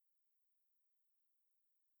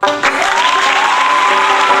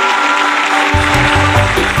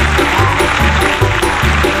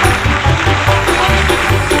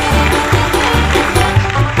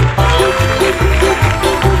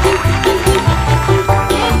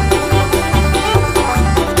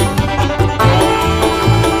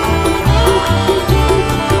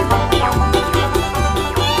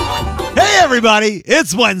everybody,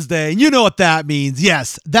 it's Wednesday, and you know what that means.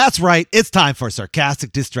 Yes, that's right. It's time for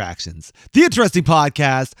Sarcastic Distractions, the interesting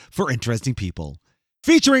podcast for interesting people.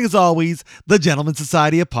 Featuring, as always, the Gentleman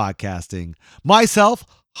Society of Podcasting. Myself,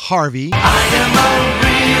 Harvey. I am a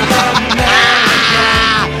real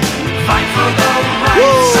American. Fight for the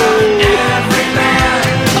rights of every man.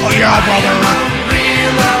 Oh, yeah, brother. I am a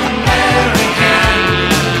real American.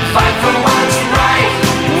 Fight for what's right.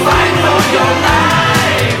 Fight for your life.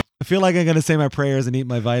 I feel like I'm going to say my prayers and eat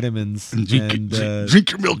my vitamins. Drink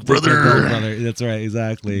your milk, brother. That's right,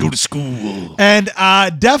 exactly. Go to school. And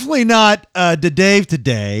definitely not Dave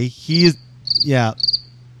today. He's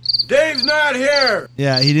Dave's not here.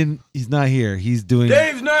 Yeah, he's not here. He's doing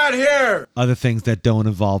Dave's not here. other things that don't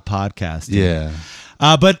involve podcasting. Yeah.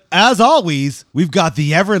 But as always, we've got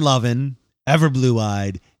the ever-loving,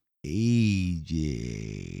 ever-blue-eyed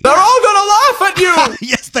AJ. They're all gonna laugh at you.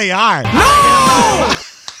 Yes, they are. No!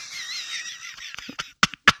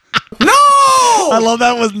 No! I love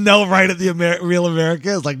that was no right at the real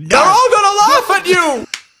America. It's like, They're no. all gonna laugh at you.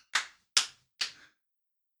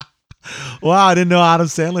 Wow, I didn't know Adam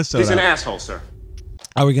Sandler showed He's an up. asshole, sir.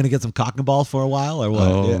 Are we going to get some cock and ball for a while or what?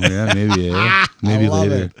 Oh, yeah, maybe. Yeah. Maybe I love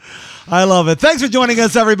later. it. I love it. Thanks for joining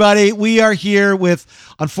us, everybody. We are here with,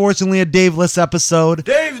 unfortunately, a Dave-less episode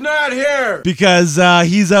Dave's not here. because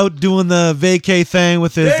he's out doing the vacay thing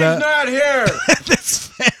with his, Dave's not here. his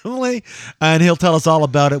family, and he'll tell us all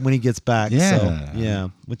about it when he gets back. Yeah. So, yeah,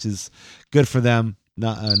 which is good for them.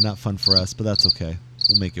 Not fun for us, but that's okay.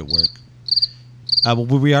 We'll make it work. But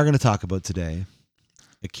what we are going to talk about today,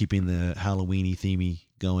 keeping the Halloweeny themey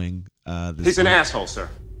going. He's an asshole, sir.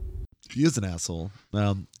 He is an asshole.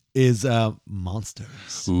 Is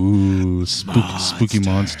monsters. Ooh, spooky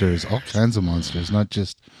monsters. All kinds of monsters, not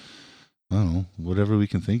just, I don't know, whatever we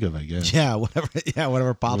can think of, I guess. Yeah,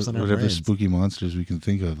 whatever pops in our Whatever brains. spooky monsters we can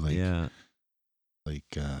think of, like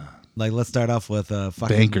Let's start off with fucking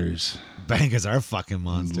bankers, Bankers are fucking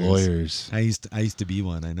monsters. lawyers. I used to be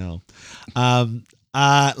one. I know.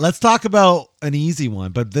 Let's talk about an easy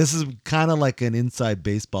one, but this is kind of like an inside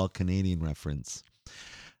baseball Canadian reference.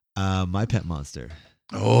 My Pet Monster.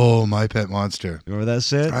 Oh, My Pet Monster. Remember that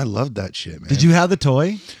shit? I loved that shit, man. Did you have the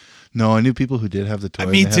toy? No, I knew people who did have the toy.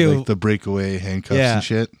 Me They had, too. like, the breakaway handcuffs Yeah. and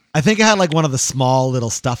shit. I think I had like one of the small little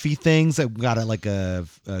stuffy things that got at like a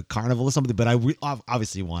carnival or something, but I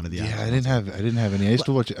obviously wanted the Yeah, actual I didn't have any. I used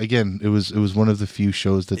to watch it again. It was one of the few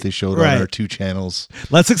shows that they showed Right. on our two channels.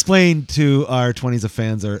 Let's explain to our 20s of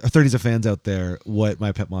fans or 30s of fans out there what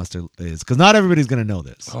My Pet Monster is, because not everybody's going to know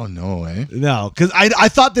this. Oh no, eh? No, because I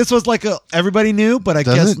thought this was like everybody knew, but I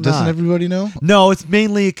guess not. Doesn't everybody know? No, it's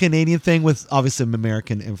mainly a Canadian thing with obviously some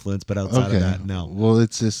American influence, but outside of that, no. Well,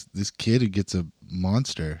 it's this kid who gets a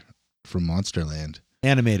monster from Monsterland.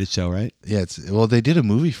 Animated show, right? Yeah, they did a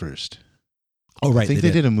movie first. Oh, right. I think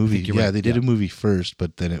they did a movie. you're Yeah, right. they did a movie first,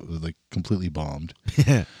 but then it was like completely bombed.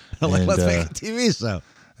 Yeah. Like, And, let's make a TV show.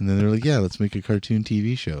 And then they're like, yeah, let's make a cartoon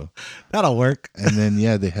TV show. That'll work. And then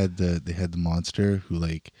they had the monster who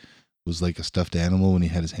like was like a stuffed animal when he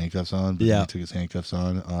had his handcuffs on. But Yeah. he took his handcuffs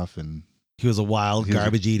off and He was a wild, He was a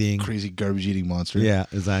garbage eating. crazy garbage eating monster. Yeah,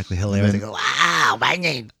 exactly. Hilarious. And They go, wow, my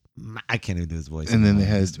name. I can't even do his voice. And then they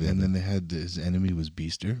anymore. had his enemy was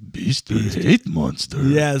Beaster. Beaster, hate monster.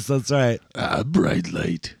 Yes, that's right. Bright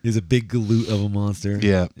light. He's a big galoot of a monster.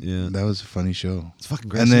 Yeah, Yeah. that was a funny show. It's a fucking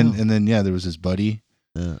great. And then show. there was his buddy.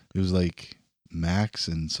 Yeah. It was like Max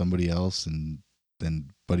and somebody else, and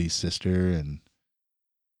then Buddy's sister, and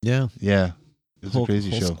Yeah. yeah, it was a crazy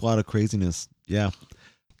whole show. squad of craziness. Yeah.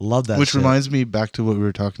 Love that Which shit. reminds me back to what we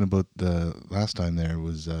were talking about the last time. There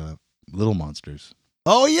was Little Monsters.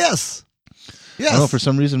 Oh, yes. Yes. I don't know, for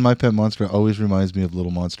some reason, My Pet Monster always reminds me of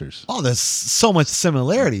Little Monsters. Oh, there's so much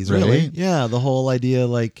similarities, really. Right? Yeah, the whole idea,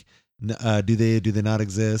 like, do they not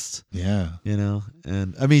exist? Yeah. You know,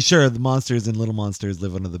 and I mean, sure, the monsters and Little Monsters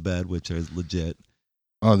live under the bed, which is legit.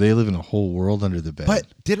 Oh, they live in a whole world under the bed. But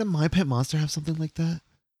didn't My Pet Monster have something like that?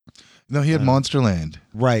 no, he had Monsterland.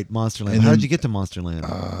 Right, Monsterland. And How then- did you get to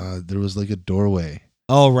Monsterland? There was like a doorway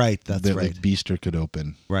Oh, right, that's that right. like Beaster could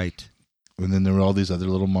open. Right. And then there were all these other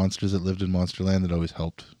little monsters that lived in Monsterland that always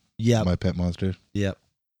helped Yep. My Pet Monster. Yep.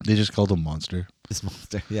 They just called him Monster. This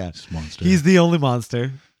monster. Yeah. Just Monster. He's the only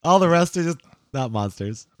monster. All the rest are just not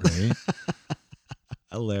monsters. right.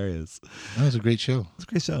 Hilarious. That was a great show. It's a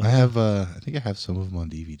great show. I have. I think I have some of them on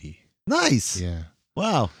DVD. Nice. Yeah,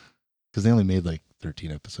 Wow. because they only made like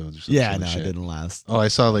 13 episodes or something. Yeah, no, it didn't last. Oh, I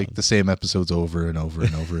saw like the same episodes over and over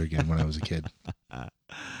and over again when I was a kid.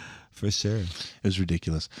 For sure. It was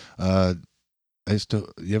ridiculous. I used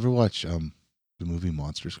to. You ever watch the movie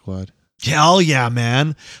Monster Squad? Hell yeah,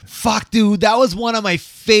 man. Fuck, dude. That was one of my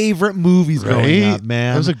favorite movies growing Right? up,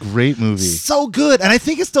 man. That was a great movie. So good. And I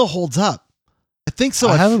think it still holds up. I think so.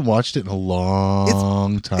 I haven't watched it in a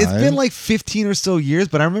long time. It's been like 15 or so years,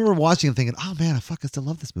 but I remember watching and thinking, oh man, I still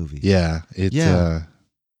love this movie. Yeah.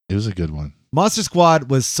 It was a good one. Monster Squad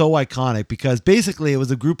was so iconic because basically it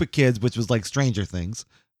was a group of kids, which was like Stranger Things,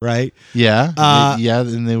 right? Yeah.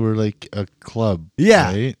 And they were like a club.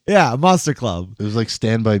 Yeah. Right? Yeah, a monster club. It was like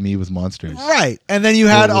Stand By Me with monsters. Right. And then you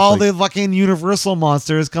had It was all like- the fucking Universal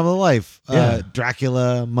monsters come to life. Yeah.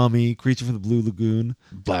 Dracula, Mummy, Creature from the Blue Lagoon.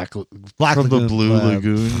 Black Lagoon, from the Blue uh,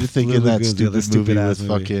 Lagoon. You're thinking Blue that Lagoon's the other stupid movie stupid-ass with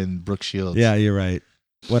movie. fucking Brooke Shields. Yeah, you're right.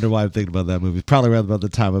 Wonder why I'm thinking about that movie. Probably around about the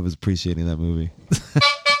time I was appreciating that movie.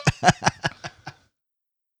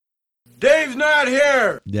 Dave's not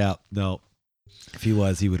here. Yeah, no. If he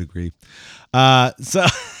was, he would agree. So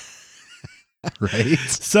Right?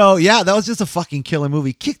 So yeah, that was just a fucking killer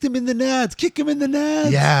movie. Kicked him in the nads. Kick him in the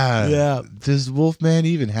nads. Yeah. Yeah. Does Wolfman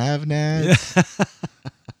even have nads?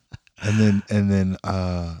 And then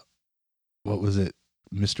what was it?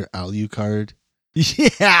 Mr. Alucard.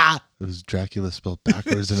 Yeah. It was Dracula spelled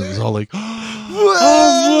backwards, and it was all like,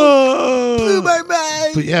 Whoa! Blew my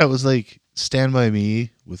mind. But yeah, it was like Stand By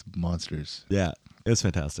Me with monsters. Yeah, it was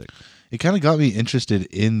fantastic. It kind of got me interested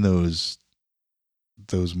in those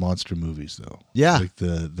monster movies, though. Yeah. Like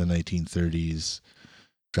the 1930s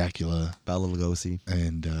Dracula Bela Lugosi.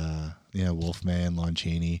 and Wolfman, Lon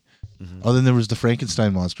Chaney. Mhm. Oh, then there was the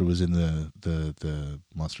Frankenstein monster was in the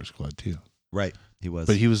Monster Squad too. Right, he was.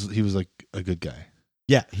 But he was like a good guy.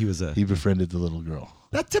 yeah, he was a. He befriended the little girl.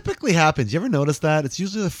 That typically happens. You ever notice that? It's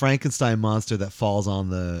usually the Frankenstein monster that falls on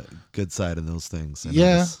the good side in those things. I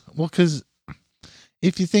Yeah, notice. well, because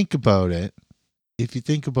if you think about it, if you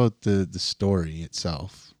think about the story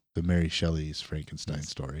itself, the Mary Shelley's Frankenstein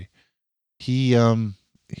story, he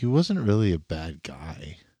wasn't really a bad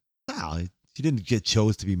guy. Wow, he didn't get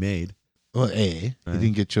chose to be made. Well, Right. he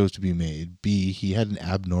didn't get chose to be made. B, he had an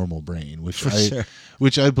abnormal brain, which For sure.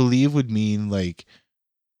 which I believe would mean like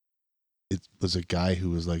it was a guy who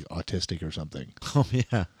was like autistic or something. Oh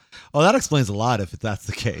yeah. Oh, that explains a lot if that's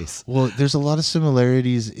the case. Well, there's a lot of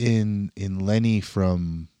similarities in Lenny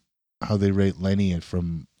from how they rate Lenny and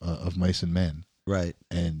from Of Mice and Men Right.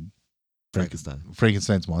 and Frankenstein.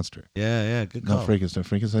 Frankenstein's monster. Yeah, yeah. Good call. Not Frankenstein.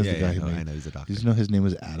 Frankenstein's Yeah, the guy yeah, who no, made. I know he's a doctor. Did you know his name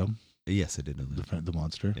was Adam, Yes, I did know that. the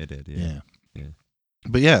monster? It did. Yeah. Yeah.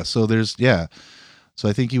 But yeah, so there's so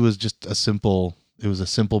I think he was just a simple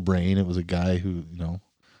brain. It was a guy who,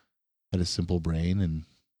 had a simple brain and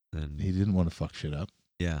And he didn't want to fuck shit up.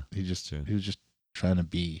 yeah, He just True. he was just trying to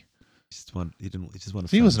be. he just wanted.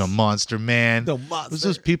 He wasn't a monster, man. No It monster. was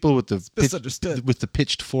those people with the misunderstood. with the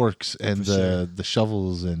pitched forks and For sure. the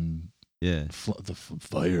shovels and Yeah. the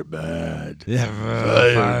fire bad. Yeah.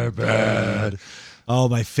 Fire bad. Oh,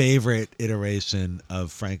 my favorite iteration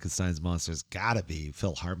of Frankenstein's monsters gotta be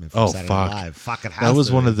Phil Hartman from Oh, Saturday fuck. Night Live. Fucking That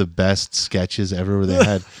was one of the best sketches ever where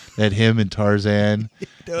they had him and Tarzan.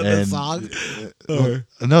 doing the and- song.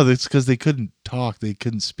 No, that's because they couldn't talk. They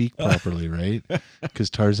couldn't speak properly, right? Because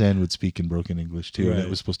Tarzan would speak in broken English too. And Right. it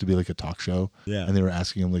was supposed to be like a talk show. Yeah. And they were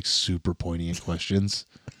asking him like super poignant questions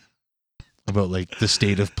about like the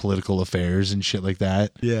state of political affairs and shit like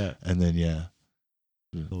that. Yeah. And then,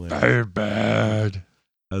 Hilarious. fire bad.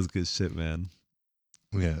 That was good shit, man.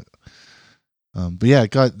 Yeah. But yeah,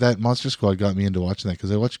 that Monster Squad got me into watching that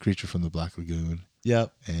because I watched Creature from the Black Lagoon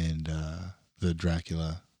Yep. and the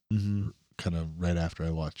Dracula Mm-hmm. kind of right after I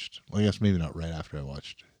watched. Well, I guess maybe not right after I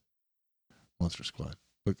watched Monster Squad,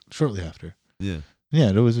 but shortly after. Yeah. Yeah,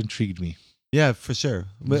 it always intrigued me. Yeah, for sure.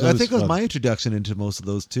 was But I always think it was fun. my introduction into most of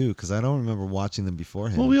those too, because I don't remember watching them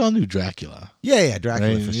beforehand. Well, we all knew Dracula. yeah,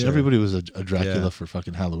 Dracula Right? for sure. Everybody was a Dracula Yeah. for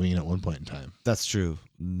fucking Halloween at one point in time. That's true.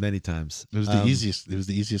 Many times. It was the easiest. It was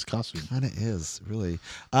the easiest costume. Kind of is, really.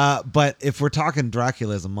 But if we're talking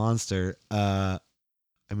Dracula as a monster, I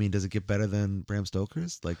mean, does it get better than Bram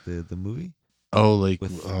Stoker's, like the movie? Oh, like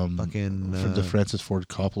With from fucking the Francis Ford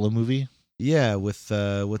Coppola movie. Yeah, with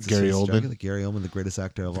what's his Gary face? Oldman. Dracula? Gary Oldman, the greatest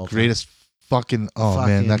actor of all Greatest fucking. Oh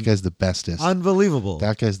man, that Fucking guy's the bestest. time. Unbelievable.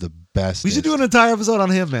 That guy's the best. We should do an entire episode on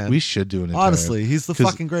him, man. We should do an entire. Honestly, he's the 'cause-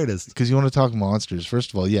 fucking greatest. Because you want to talk monsters.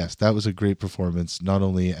 First of all, yes, that was a great performance, not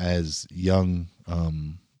only as young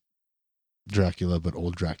Dracula, but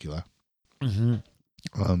old Dracula.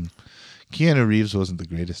 Mm-hmm. Keanu Reeves wasn't the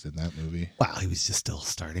greatest in that movie. Wow, he was just still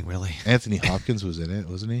starting, really. Anthony Hopkins was in it,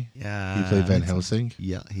 wasn't he? Yeah, He played I Van think so. Helsing.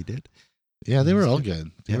 Yeah, he did. Yeah, they He were was all good.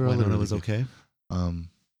 good. They Yeah, were all Winona really was good. okay.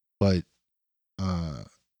 But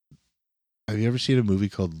have you ever seen a movie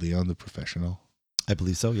called Leon the Professional? I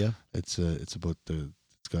believe so. Yeah. It's about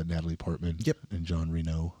it's got Natalie Portman. Yep. And John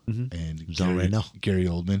Reno. Mhm. And Jean Reno. Gary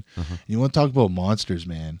Oldman. Uh-huh. You want to talk about monsters,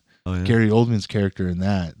 man? Oh, yeah. Gary Oldman's character in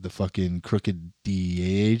that, the fucking crooked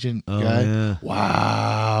DEA agent guy. Yeah.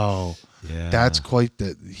 Wow. Yeah. That's quite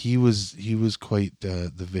he was quite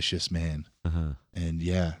the vicious man. Uh-huh. And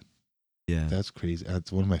yeah, that's crazy.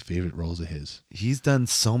 That's one of my favorite roles of his. He's done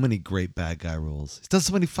so many great bad guy roles. He's done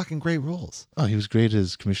so many fucking great roles. Oh, he was great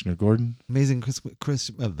as Commissioner Gordon. Amazing Chris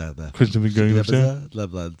Christopher New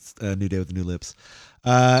Day with New Lips.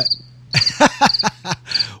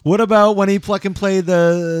 What about when he fucking played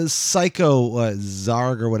the psycho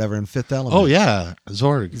Zarg or whatever in Fifth Element? Oh yeah,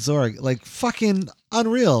 Zorg, like fucking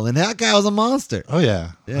unreal, and that guy was a monster. Oh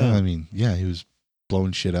yeah, Yeah. I mean, yeah, he was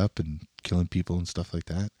blowing shit up and killing people and stuff like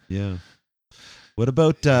that. Yeah. What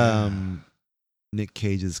about Nick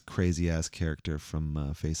Cage's crazy ass character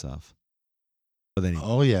from Face Off? But then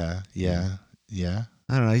Oh yeah. I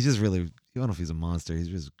don't know. He's just really. I don't know if he's a monster. He's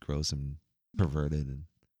just gross and perverted and.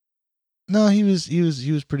 No, he was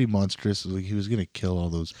pretty monstrous. Like he was gonna kill all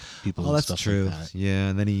those people. Oh, and that's stuff true. Like that. Yeah,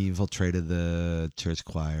 and then he infiltrated the church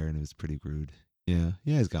choir, and it was pretty rude. Yeah,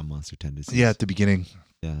 he's got monster tendencies. Yeah, at the beginning.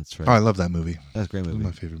 Yeah, that's right. Oh, I love that movie. That's a great One movie.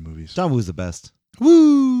 of my favorite movies. John Woo's the best.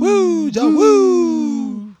 Woo! Woo! John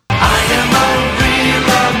Woo!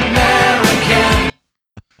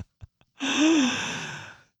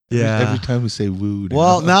 Yeah. Every time we say woo.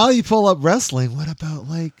 Well, now you pull up wrestling. What about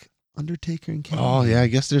like Undertaker and Kane? Oh yeah, I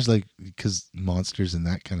guess there's like because monsters and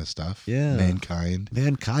that kind of stuff. Yeah.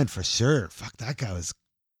 Mankind for sure. Fuck, that guy was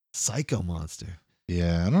psycho monster.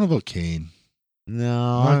 Yeah, I don't know about Kane.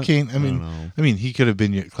 No, Not Kane. I don't know. mean, he could have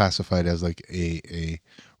been classified as like a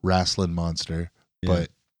wrestling monster, Yeah. but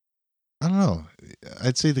I don't know.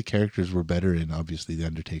 I'd say the characters were better in obviously the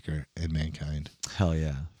Undertaker and Mankind. Hell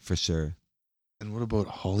yeah, for sure. And what about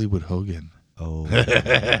Hollywood Hogan? Oh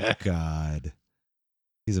God,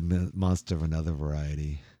 he's a monster of another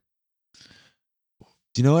variety.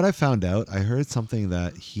 Do you know what I found out? I heard something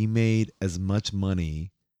that he made as much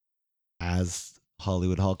money as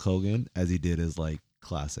Hollywood Hulk Hogan as he did as like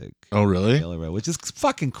classic. Oh really? Taylor Ray, which is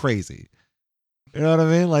fucking crazy. You know what I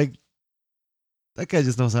mean? Like that guy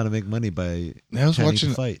just knows how to make money by I was pretending to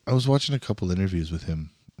watching. fight. I was watching a couple interviews with him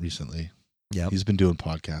recently. Yeah, He's been doing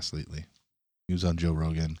podcasts lately. He was on Joe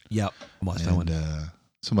Rogan. yep. Watch that one. And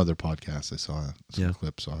some other podcasts I saw some Yeah.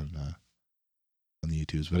 clips on the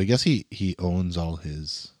YouTubes. But I guess he owns all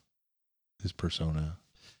his persona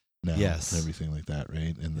now. Yes. And everything like that,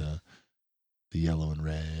 right? And the yellow and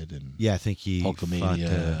red and Yeah, I think he fought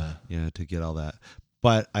Hulkamania. to get all that.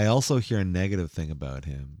 But I also hear a negative thing about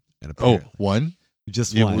him. And one?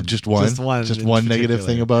 Just Yeah, one. well, just one in negative particular.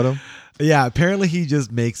 thing about him. Yeah, apparently he just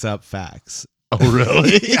makes up facts. Oh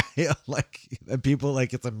really? yeah, like and people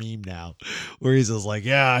like it's a meme now where he's just like,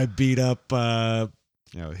 yeah, I beat up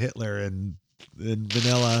Hitler and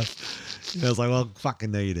vanilla. And I was like, well,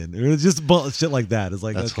 fucking no, you didn't. It was just shit like that. It's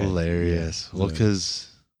like That's okay. hilarious. Yeah. Well, because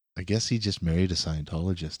I guess he just married a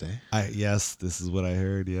Scientologist, eh? Yes, this is what I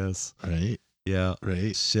heard. Yes, Right? yeah,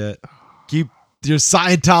 Right. shit. Keep your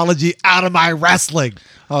Scientology out of my wrestling.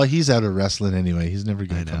 Oh, he's out of wrestling anyway. He's never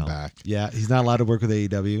going I to know. come back. Yeah, he's not allowed to work with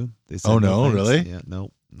AEW. They said Oh, no, thanks. really? Yeah,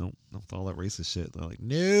 nope. All that racist shit. They're like,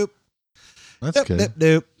 nope. That's Nope, good. nope,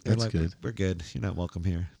 nope. They're That's like, good. We're good. You're not welcome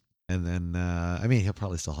here. And then, I mean, he'll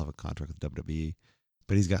probably still have a contract with WWE,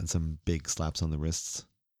 but he's gotten some big slaps on the wrists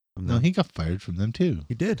from No, them. he got fired from them too.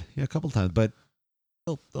 He did, yeah, a couple times, but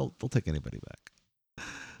they'll take anybody back.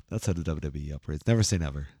 That's how the WWE operates. Never say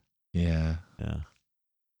never. Yeah. Yeah.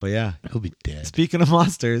 But yeah, He'll be dead. speaking of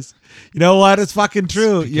monsters, you know what? It's fucking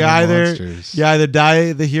true. Speaking You of either monsters.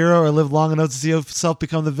 die the hero or live long enough to see yourself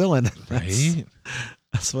become the villain. Right?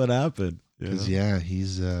 That's what happened. Because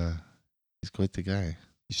he's quite the guy.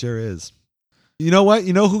 He sure is. You know what?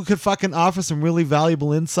 You know who could fucking offer some really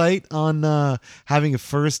valuable insight on having a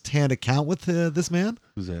first-hand account with this man?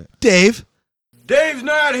 Who's that? Dave. Dave's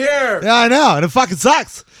not here. Yeah, I know. And it fucking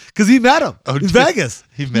sucks because he met him in Vegas.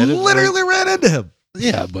 He met him? Literally ran into him.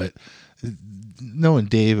 Yeah, but knowing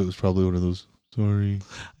Dave, it was probably one of those. Sorry.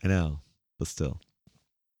 I know, but still.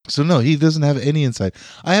 So no, he doesn't have any insight.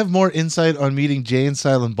 I have more insight on meeting Jay and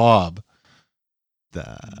Silent Bob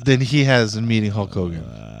than he has in meeting Hulk Hogan.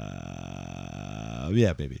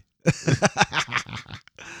 Yeah, maybe.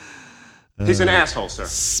 He's an asshole, sir.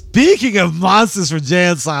 Speaking of monsters for Jay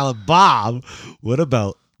and Silent Bob, what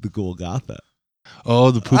about the Ghoul Gotha? Oh,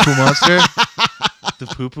 the Poo Poo Monster? The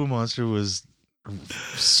Poo Poo Monster was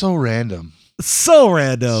so random. So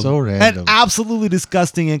random. So random. And absolutely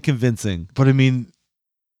disgusting and convincing. But I mean,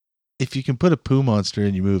 if you can put a poo monster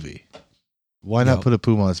in your movie, why not Yep. put a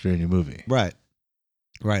poo monster in your movie? Right.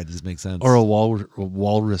 Right, this makes sense. Or a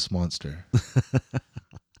walrus monster.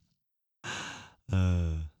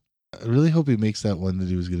 I really hope he makes that one that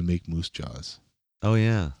he was going to make Moose Jaws. Oh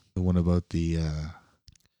yeah, the one about the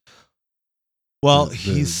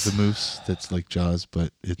he's the moose that's like Jaws,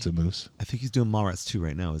 but it's a moose. I think he's doing Mallrats 2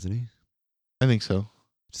 right now, isn't he? I think so.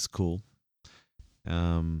 Which is cool.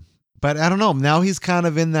 But I don't know. Now he's kind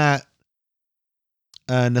of in that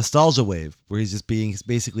nostalgia wave where he's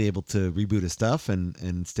basically able to reboot his stuff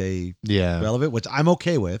and stay relevant, which I'm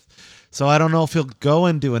okay with. So I don't know if he'll go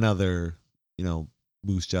and do another,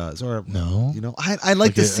 Moose Jaws or no. I'd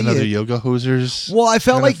like to see another it. Yoga Hosers. Well, I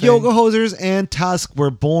felt like Yoga Hosers and Tusk were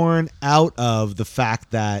born out of the fact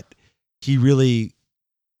that he really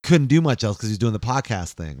couldn't do much else because he's doing the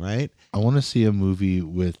podcast thing, right? I want to see a movie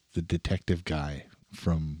with the detective guy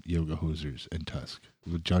from Yoga Hosers and Tusk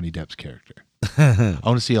with Johnny Depp's character. I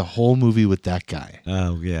want to see a whole movie with that guy.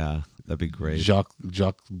 Oh yeah, that'd be great. Jacques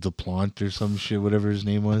Duplantis or some shit, whatever his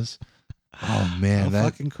name was. Oh man,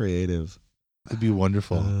 that's fucking creative. That'd be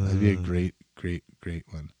wonderful. That'd be a great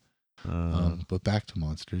one. But back to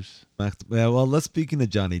monsters. Speaking of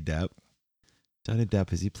Johnny Depp. Johnny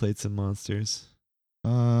Depp, has he played some monsters?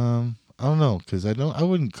 I don't know, because I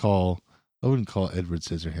wouldn't call Edward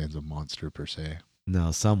Scissorhands a monster per se.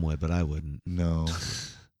 No, some would, but I wouldn't. No.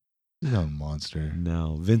 He's not a monster.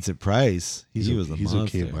 No. Vincent Price, he was a monster. He's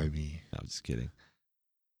okay by me. No, I'm just kidding.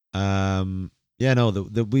 Yeah, no,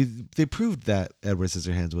 they proved that Edward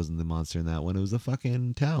Scissorhands wasn't the monster in that one. It was the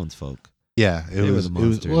fucking townsfolk. Yeah, they were the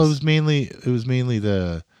monsters. It was mainly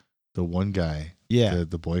the one guy. Yeah,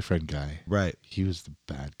 the boyfriend guy. Right. He was the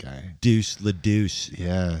bad guy. Douche le douche.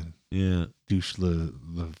 Yeah. Yeah. Douche le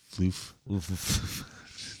floof.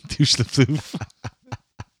 Douche le floof.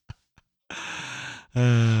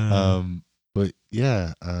 But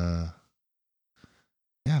yeah, I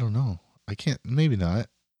don't know. I can't. Maybe not.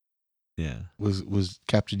 Yeah. Was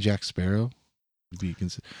Captain Jack Sparrow?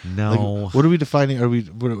 No. Like, what are we defining? Are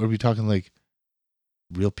we talking like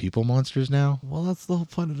real people monsters now? Well, that's the whole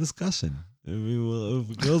point of discussion. I mean,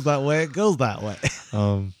 if it goes that way, it goes that way.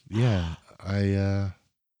 Yeah. I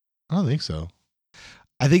don't think so.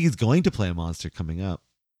 I think he's going to play a monster coming up.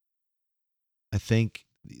 I think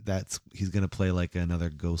he's going to play like another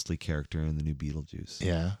ghostly character in the new Beetlejuice.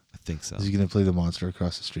 Yeah. I think so. Is he going to play the monster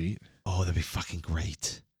across the street? Oh, that'd be fucking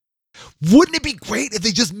great. Wouldn't it be great if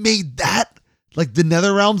they just made that like the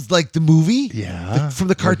Nether Realms, like the movie? Yeah. From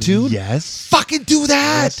the cartoon? Yes. Fucking do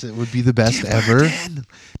that. Yes, it would be the best ever.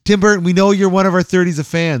 Tim Burton, we know you're one of our 30s of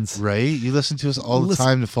fans. Right? You listen to us all the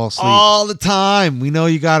time to fall asleep. All the time. We know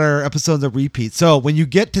you got our episodes on repeat. So when you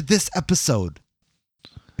get to this episode,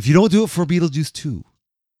 if you don't do it for Beetlejuice 2,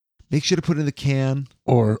 make sure to put it in the can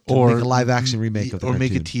or make a live action remake of the or cartoon.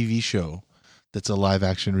 make a TV show that's a live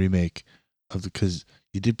action remake of because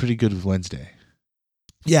you did pretty good with Wednesday.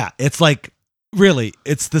 Yeah, it's like really,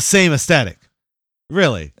 it's the same aesthetic.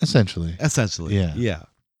 Really. Essentially. Yeah. Yeah.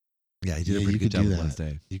 Yeah, he did a pretty good job with that.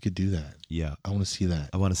 Wednesday. You could do that. Yeah. I want to see that.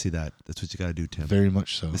 I want to see that. That's what you got to do, Tim. Very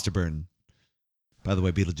much so. Mr. Burton. By the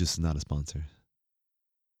way, Beetlejuice is not a sponsor.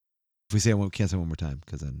 If we say it, we can't say it one more time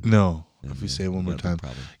because then no. If we say it one more time,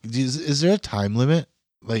 is there a time limit?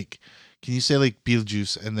 Like, can you say like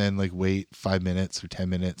Beetlejuice and then like wait 5 minutes or 10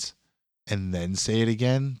 minutes and then say it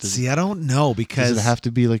again? I don't know because does it have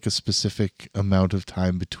to be like a specific amount of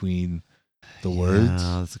time between the words?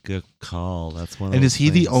 Yeah, that's a good call. That's one. And is he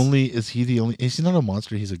the only? Is he not a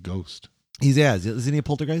monster? He's a ghost. Isn't he a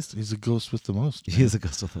poltergeist? He's a ghost with the most. Man. He is a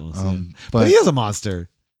ghost with the most. But he is a monster.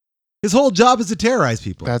 His whole job is to terrorize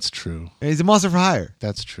people. That's true. And he's a monster for hire.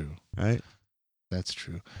 That's true. Right? That's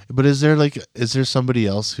true. But is there somebody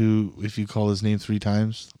else who, if you call his name 3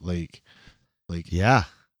 times, like yeah,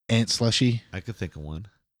 Ant Slushy? I could think of one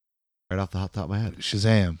right off the top of my head.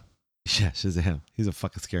 Shazam. Yeah, Shazam. He's a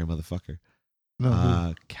fucking scary motherfucker.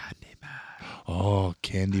 No. Candyman. Oh,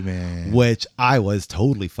 Candyman. Which I was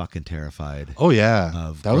totally fucking terrified. Oh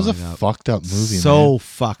yeah, that was a fucked up movie. So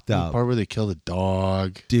fucked up. The part where they kill the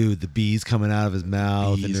dog, dude. The bees coming out of his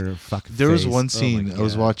mouth and their fucking. There face. was one scene I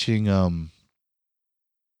was watching. I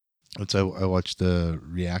watched the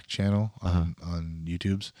React channel on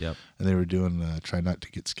YouTube's. Yep. And they were doing "Try Not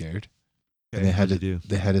to Get Scared." Okay, and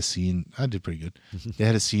they had a scene. I did pretty good. They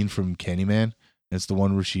had a scene from Candyman. And it's the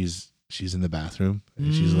one where she's in the bathroom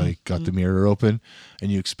and she's like got the mirror open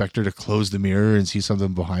and you expect her to close the mirror and see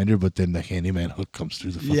something behind her, but then the Candyman hook comes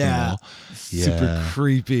through the fucking wall. Super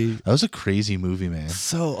creepy. That was a crazy movie, man.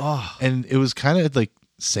 So and it was kind of like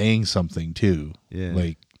saying something too, yeah,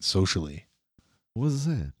 like socially. What was it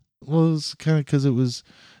saying? Well, it was kind of because it was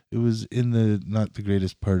It was in the not the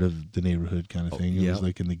greatest part of the neighborhood kind of thing. It yeah. was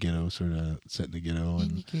like in the ghetto, sort of set in the ghetto,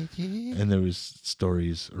 and there was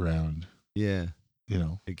stories around, Yeah.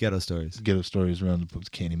 the Ghetto stories. ghetto stories around the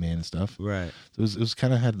Candyman and stuff. Right. So it was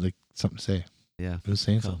kind of had like something to say. Yeah. It was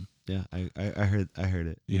saying Cool. something. Yeah. I heard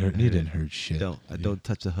it. You heard? You didn't heard shit. Don't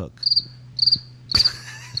touch the hook.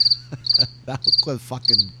 That hook was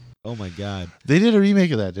fucking. Oh my god. They did a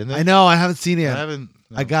remake of that, didn't they? I know. I haven't seen it I yet. haven't.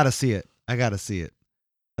 No. I gotta see it.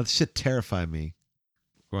 That shit terrified me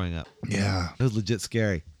growing up. Yeah. It was legit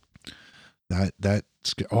scary. Oh,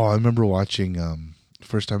 I remember watching.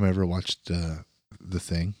 First time I ever watched the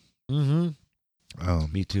Thing.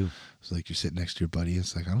 Mm-hmm. Me too. It's like you're sitting next to your buddy.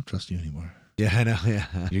 It's like I don't trust you anymore. Yeah, I know. Yeah.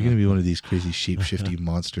 You're gonna be one of these crazy shape-shifty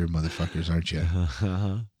monster motherfuckers, aren't you?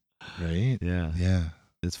 Uh-huh. Right? Yeah. Yeah.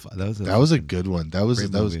 That was a good one. That was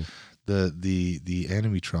movie. the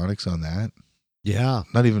animatronics on that. Yeah.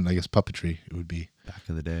 Not even, I guess, puppetry. It would be Back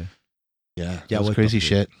in the day. Yeah. Yeah, That was what crazy puppetry?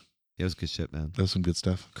 shit. It was good shit, man. That was some good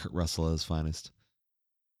stuff. Kurt Russell at his finest.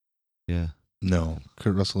 Yeah. No,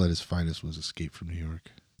 Kurt Russell at his finest was Escape from New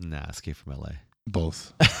York. Nah, Escape from LA.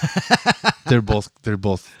 Both.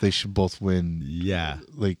 They should both win. Yeah.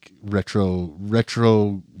 Like retro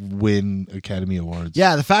win Academy Awards.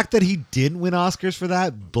 Yeah, the fact that he didn't win Oscars for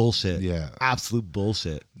that, bullshit. Yeah. Absolute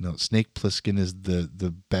bullshit. No, Snake Plissken is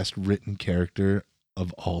the best written character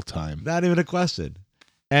of all time. Not even a question.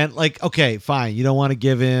 And like, okay, fine. You don't want to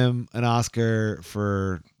give him an Oscar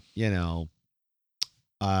for,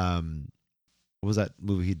 what was that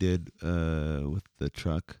movie he did with the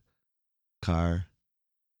car?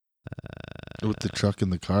 With the truck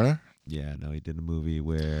and the car? Yeah, no, he did a movie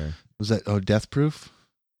where Was that Death Proof?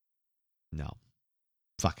 no.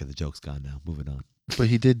 Fuck it, the joke's gone now. Moving on. But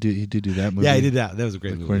he did do that movie. Yeah, he did that. That was a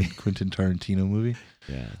great The movie. Quentin Tarantino movie.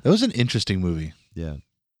 Yeah. That was an interesting movie. Yeah. I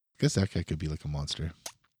guess that guy could be like a monster.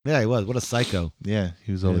 Yeah, he was. What a psycho. Yeah,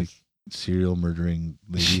 he was all Yes. like serial murdering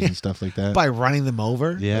ladies and stuff like that. By running them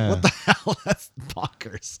over? Like, Yeah. what the hell? That's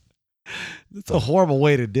bonkers. That's a horrible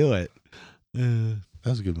way to do it. That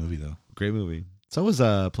was a good movie though. Great movie. So was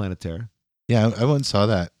Planet Terror. Yeah, I went and saw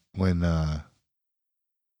that when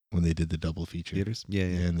they did the double feature. Theaters? Yeah.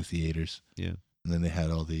 Yeah, in the theaters. Yeah. And then they had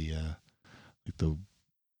all the like the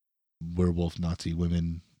werewolf Nazi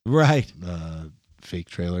women Right. fake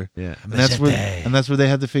trailer. Yeah. And that's where they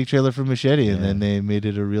had the fake trailer for Machete, and Yeah. then they made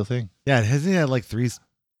it a real thing. Yeah, hasn't he had like 3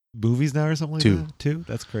 movies now or something like Two. that? 2?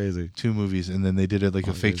 That's crazy. 2 movies, and then they did it like a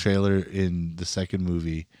Oh, fake good. trailer in the second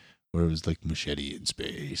movie where it was like Machete in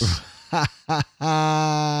space.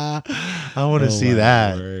 I I want to see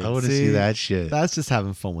that. word. I want to See, see that shit. That's just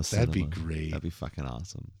having fun with cinema. That'd be great. That'd be fucking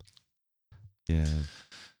awesome. Yeah.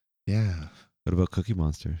 Yeah. What about Cookie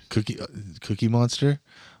Monster? Cookie Monster.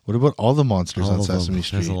 What about all the monsters All on of them. Sesame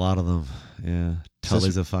Street? There's a lot of them. Yeah.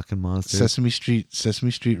 Tully's a fucking monster. Sesame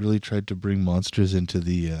Street really tried to bring monsters into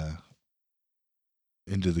the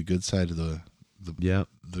good side of the Yep.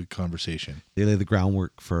 the conversation. They lay the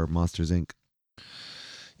groundwork for Monsters Inc.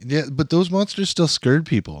 Yeah, but those monsters still scared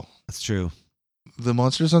people. That's true. The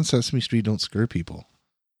monsters on Sesame Street don't scare people.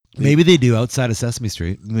 Maybe they do outside of Sesame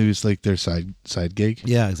Street. Maybe it's like their side gig.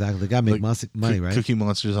 Yeah, exactly. They gotta make Like, money, right? Cookie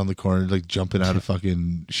Monsters on the corner, like jumping out of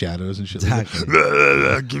fucking shadows and shit. Exactly. Like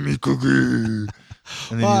that. Give me cookie. And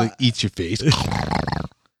then he like eats your face.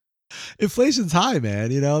 Inflation's high, man.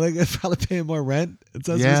 They're probably paying more rent at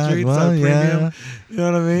Sesame Yeah, Street. well, Premium. yeah. You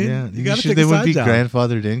know what I mean? Yeah, You gotta sure take they a wouldn't side be job.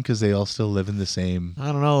 grandfathered in because they all still live in the same.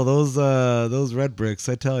 I don't know those red bricks.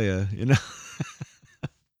 I tell you,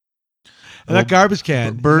 and that garbage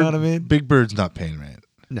can. You know what I mean? Big Bird's not paying rent.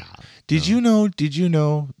 Nah. Did you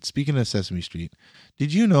know? Speaking of Sesame Street,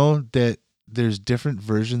 did you know that there's different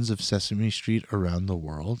versions of Sesame Street around the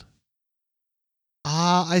world?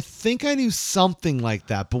 I think I knew something like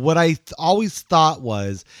that, but what I always thought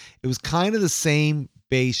was it was kind of the same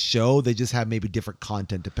base show. They just had maybe different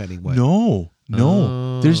content depending what. No.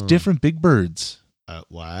 Oh. There's different Big Birds.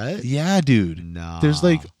 What? Yeah, dude. No. There's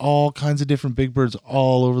like all kinds of different Big Birds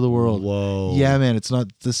all over the world. Whoa. Yeah, man, it's not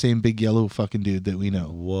the same big yellow fucking dude that we know.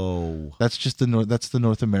 Whoa. That's just that's the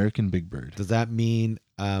North American Big Bird. Does that mean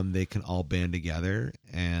they can all band together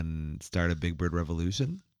and start a Big Bird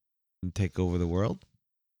revolution and take over the world?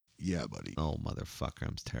 Yeah, buddy. Oh, motherfucker.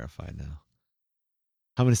 I'm terrified now.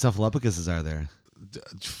 How many Snuffleupaguses are there?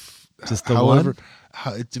 Just the one?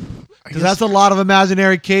 Because that's a lot of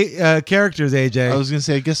imaginary characters, AJ. I was gonna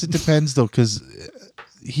say, I guess it depends though, because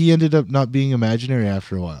he ended up not being imaginary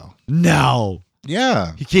after a while. No.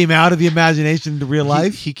 Yeah, He came out of the imagination to real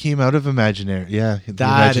life? He came out of imaginary. Yeah, the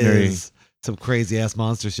That imaginary. is some crazy ass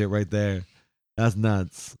monster shit right there. That's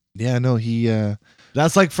nuts. Yeah, no, he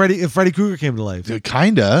That's like if Freddy Krueger came to life.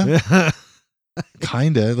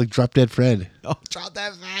 Kinda, like Drop Dead Fred. Oh, Drop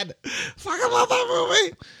Dead Fred. Fucking love that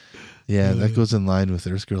movie. Yeah, that goes in line with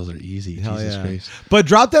Earth Girls Are Easy. Hell Jesus yeah. Christ. But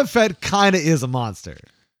Drop Dead Fred kind of is a monster.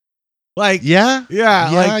 Like, Yeah,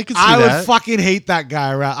 like, I can see I that. would fucking hate that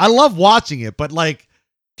guy around. I love watching it, but like,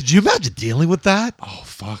 could you imagine dealing with that? Oh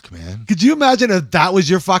fuck, man. Could you imagine if that was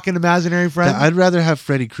your fucking imaginary friend? I'd rather have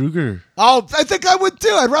Freddy Krueger Oh, I think I would too.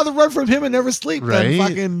 I'd rather run from him and never sleep than Right?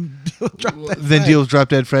 fucking Drop Dead than Fred. deal with Drop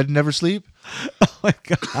Dead Fred and never sleep. Oh my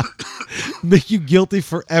god, make you guilty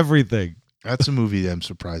for everything. That's a movie I'm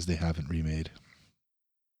surprised they haven't remade.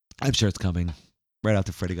 I'm sure it's coming right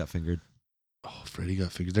after Freddy got fingered. Oh, Freddy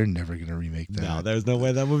got figured. They're never gonna remake that. No, there's no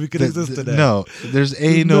way that movie could exist today. No, there's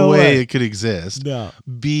no, No way way. it could exist. no,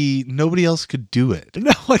 B, nobody else could do it.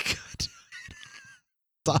 no, I could.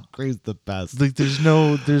 Tom Cruise the best. Like there's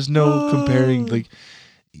no comparing. Like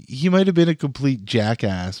he might have been a complete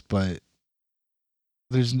jackass, but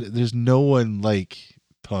there's no one like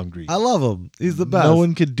Tom Green. I love him. He's the best. No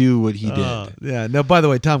one could do what he did. Yeah. No, by the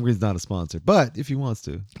way, Tom Green's not a sponsor, but if he wants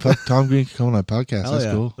to, Fuck, Tom Green can come on my podcast. hell That's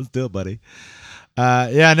yeah. cool. Let's do it, buddy.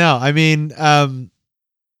 Yeah, no, I mean,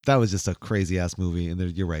 that was just a crazy ass movie, and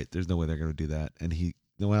you're right. There's no way they're gonna do that, and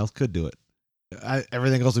no one else could do it.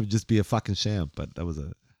 Everything else would just be a fucking sham. But that was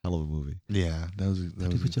a hell of a movie. Yeah, that was.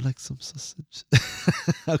 Would you like some sausage?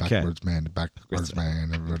 Okay, Backwards man, the backwards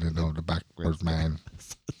man. Everybody know the backwards man.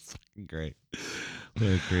 It's fucking great. What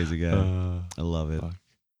a crazy guy. I love it. fuck.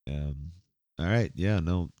 All right, yeah,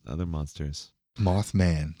 no other monsters.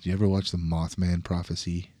 Mothman. Did you ever watch the Mothman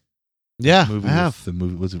Prophecy? Yeah, Movie I have. with the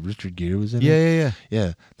movie was it Richard Gere was in Yeah, it? yeah.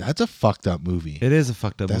 Yeah, that's a fucked up movie. It is a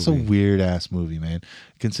fucked up That's movie. a weird ass movie, man.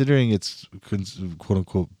 Considering it's quote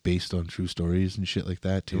unquote based on true stories and shit like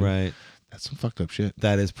that too. Right. That's some fucked up shit.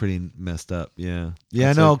 That is pretty messed up. Yeah.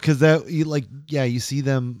 Yeah, That's no, like- because you see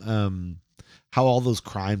them, how all those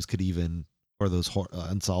crimes could even, or those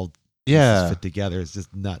unsolved pieces Yeah, fit together. It's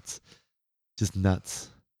just nuts. Just nuts.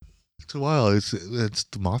 it's wild. It's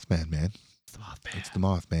the Mothman, man. Oh, It's the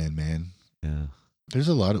Mothman, man. yeah.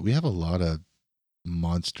 We have a lot of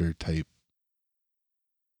monster type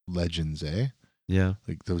legends, eh? Yeah.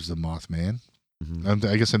 Like there was the Mothman. Mhm.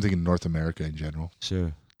 I guess I'm thinking North America in general.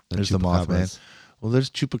 Sure. There's the Chupacabras, Mothman. Well, there's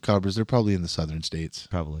chupacabras. They're probably in the southern states.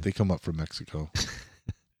 Probably. They come up from Mexico.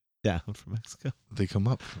 Yeah, I'm from Mexico. They come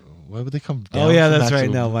up. Why would they come down? Oh, yeah, from that's right.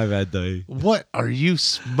 Mexico? No, my bad, though. What are you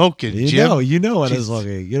smoking, You Jim? know what I was Jesus.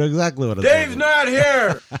 looking. You know exactly what I was Dave's looking. not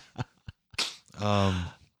here.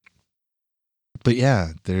 But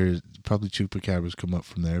yeah, there's probably chupacabras come up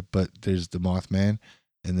from there. But there's the Mothman,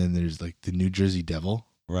 and then there's like the New Jersey Devil.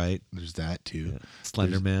 Right. There's that too. Yeah.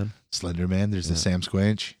 Slender Man. Slender Man. There's Yeah. the Sam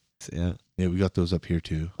Squanch. Yeah. Yeah, we got those up here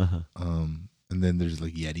too. Uh-huh. And then there's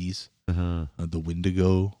like Yetis, Uh-huh. the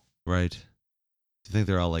Wendigo. Right. Do you think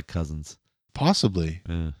they're all like cousins? Possibly,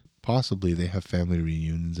 Yeah. possibly they have family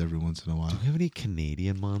reunions every once in a Do while. we have any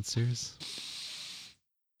Canadian monsters?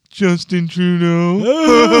 Justin Trudeau.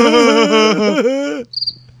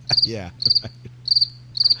 Yeah.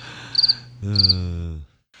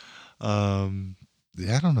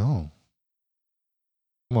 Yeah, I don't know.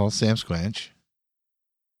 Well, Sam Squanch.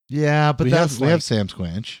 Yeah, but we that's have we have Sam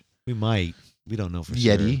Squanch. we might. We don't know for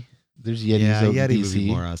sure. Yeti. There's Yetis Yeah, out Yeti in would be BC.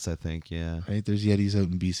 more us, I think. Yeah. Right? There's Yetis out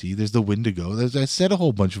in BC. There's the Wendigo. I said a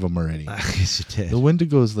whole bunch of them already. I guess you did. The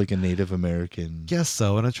Wendigo is like a Native American. Guess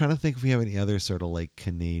so. And I'm trying to think if we have any other sort of like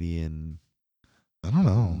Canadian I don't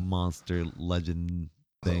know. monster legend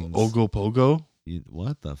things. Ogopogo.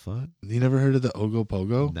 What the fuck? You never heard of the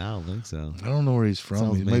Ogopogo? No, I don't think so. I don't know where he's from.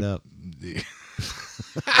 Sounds He made might- up.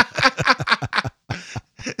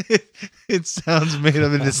 It sounds made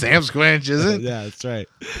up into Sam Squanch, is it? Yeah, that's right.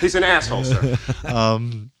 He's an asshole, sir.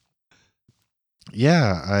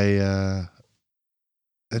 Yeah,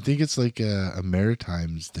 I think it's like a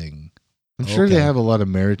Maritimes thing. I'm sure they Okay. have a lot of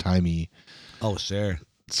maritime-y Oh, sure.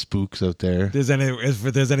 spooks out there. If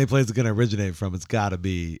there's any place it's going to originate from, it's got to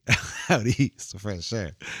be out east for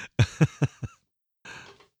sure.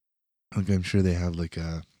 Like I'm sure they have like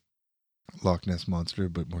a Loch Ness monster,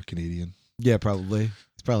 but more Canadian. Yeah, probably.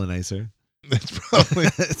 It's probably nicer. That's probably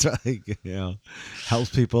It's probably, helps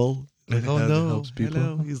people. Like, oh It no, helps people.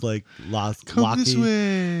 hello. He's like come this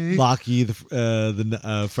way. Lockie, the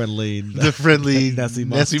friendly, The friendly Nessie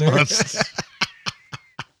Nessie monster. monster.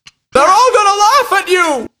 They're all gonna laugh at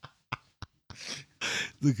you.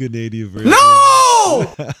 the Canadian version. No!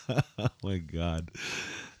 Oh my god.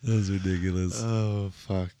 That's ridiculous. Oh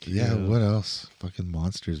fuck. Yeah, Yeah. what else? Fucking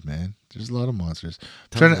monsters, man. There's a lot of monsters.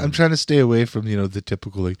 Tons of I'm trying to stay away from, the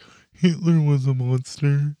typical like Hitler was a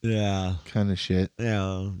monster Yeah. kind of shit.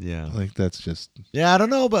 Yeah. Yeah. Like that's just Yeah, I don't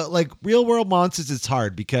know, but like real world monsters, it's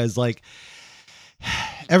hard because like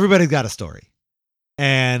everybody's got a story.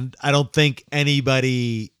 And I don't think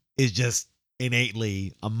anybody is just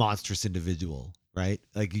innately a monstrous individual, right?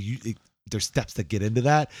 Like there's steps that get into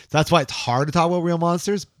that. So that's why it's hard to talk about real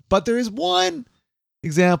monsters. But there is one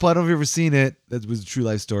example. I don't know if you've ever seen it. That was a true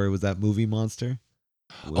life story. Was that movie Monster?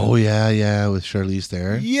 Oh yeah, with Charlize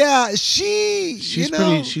Theron. Yeah, she's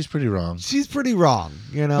pretty wrong. She's pretty wrong,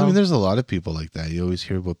 you know. I mean, there's a lot of people like that. You always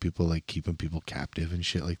hear about people like keeping people captive and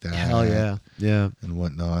shit like that. Hell yeah, yeah, and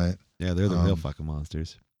whatnot. Yeah, they're the real fucking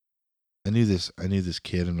monsters. I knew this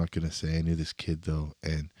kid. I'm not gonna say. I knew this kid though,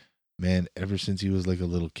 and man, ever since he was like a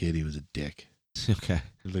little kid, he was a dick. Okay,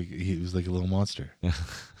 Like he was like a little monster,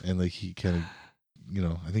 and like he kind of,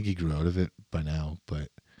 I think he grew out of it by now. But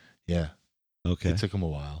yeah, okay, it took him a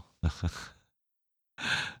while.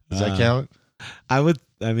 Does that count?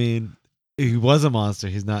 I mean, he was a monster.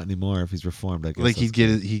 He's not anymore. If he's reformed, I guess. Like he'd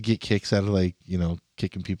get kicks out of like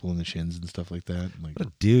kicking people in the shins and stuff like that. Like what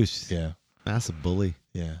a douche. yeah, massive bully.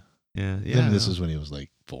 yeah. Yeah. Then this is when he was like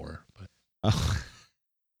 4. But Oh.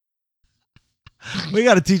 We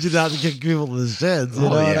got to teach him not to kick people in the shins. You know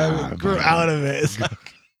what I mean? Grew out of it. It's like,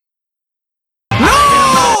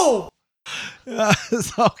 No!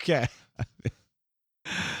 it's okay.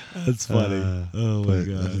 That's funny. Oh my but,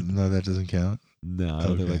 god. no, that doesn't count. No, I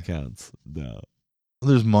don't think okay. that counts. No.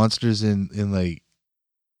 There's monsters in like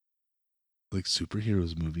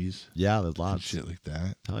superheroes movies. Yeah, there's And lots. shit like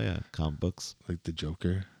that. Hell yeah, comic books. Like the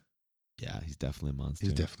Joker. Yeah, he's definitely a monster.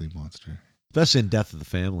 He's definitely a monster. Especially in Death of the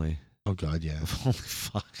Family. Oh god, yeah. Holy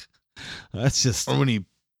fuck. That's just Or when he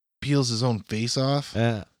peels his own face off.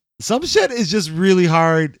 some shit is just really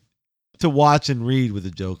hard to watch and read with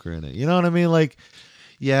a Joker in it. You know what I mean? Like,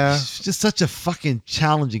 Yeah. he's just such a fucking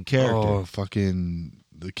challenging character. Oh, fucking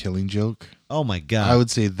The Killing Joke. Oh my god. I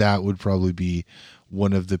would say that would probably be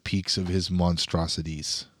one of the peaks of his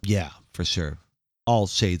monstrosities. Yeah, for sure. All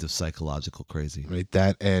shades of psychological crazy. Right?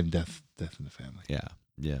 That and Death in the Family. Yeah,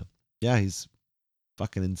 yeah, yeah. He's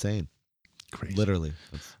fucking insane. Crazy. Literally,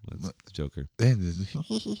 that's the Joker. And,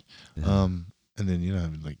 Yeah. and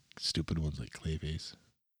then like stupid ones like Clayface.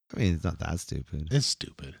 I mean, it's not that stupid. It's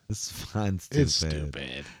stupid. It's fun stupid. It's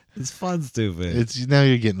stupid. It's fun stupid. It's now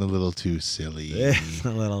you're getting a little too silly. It's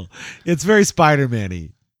a little. It's very Spider-Man-y.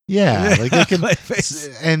 Yeah, like they can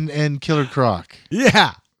Clayface. and Killer Croc,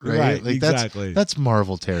 Yeah, right? Like exactly. that's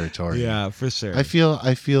Marvel territory. Yeah, for sure. I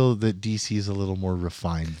feel that DC is a little more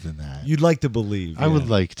refined than that. You'd like to believe. I would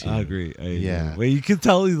like to. I agree. Yeah. Well, you can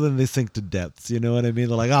tell when they sink to depths. You know what I mean?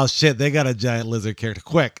 They're like, oh shit, they got a giant lizard character.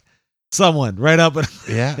 Quick, someone right up.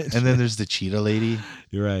 Yeah, and then there's the Cheetah Lady.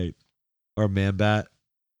 You're right. Or Man-Bat.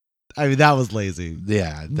 I mean, that was lazy.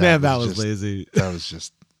 Yeah, Man-Bat was just- lazy. That was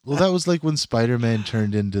just. Well, that was like when Spider-Man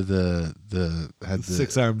turned into the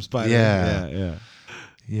Six-armed spider. Yeah.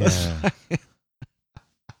 Yeah.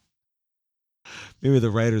 Maybe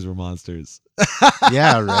the writers were monsters.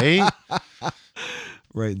 Yeah, right.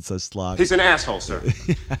 Writing such slop. He's an asshole, sir.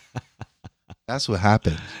 That's what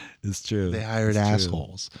happened. It's true. They hired It's true.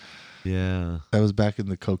 assholes. Yeah. That was back in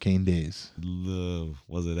the cocaine days.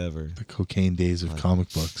 Was it ever? The cocaine days of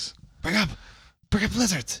comic books. Bring up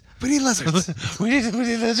lizards. We need lizards. we need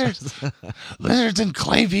lizards. Lizards and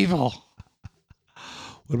clay people.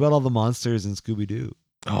 What about all the monsters in Scooby-Doo?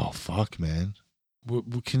 Oh fuck, man.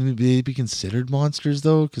 Can they be considered monsters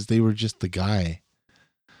though? Because they were just the guy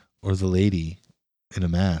or the lady in a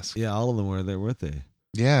mask. Yeah, all of them were there, weren't they?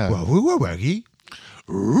 Yeah. who were he?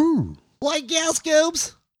 Ooh. Like gal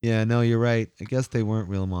Scoobs. Yeah, no, you're right. I guess they weren't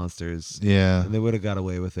real monsters. Yeah. And they would have got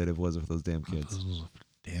away with it if it wasn't for those damn kids. Those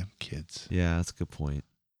damn kids. Yeah, that's a good point.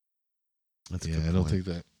 That's a good Yeah, point. I don't think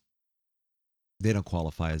that. They don't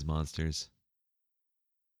qualify as monsters.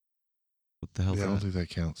 What the hell? Yeah, I don't think that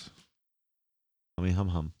counts. I mean,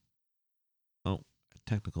 hum. Oh,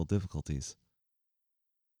 technical difficulties.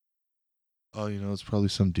 Oh, it's probably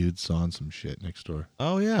some dude sawing some shit next door.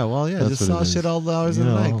 Oh yeah, well yeah, That's just what saw it is. shit all the hours of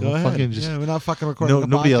the night. Go ahead. fucking Yeah, we're not fucking recording. No, a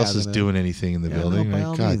nobody podcast else is in it. doing anything in the Yeah, building, no, by right?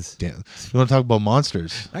 all God means. damn. You want to talk about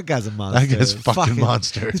monsters? That guy's a monster. That guy's fucking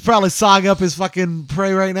monster. He's probably sawing up his fucking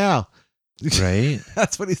prey right now. Right?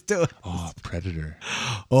 That's what he's doing. Oh, Predator.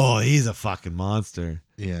 Oh, he's a fucking monster.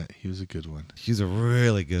 Yeah, he was a good one. He's a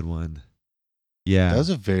really good one. Yeah, That was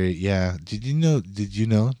a very Did you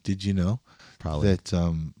know probably.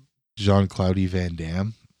 that Jean-Claude Van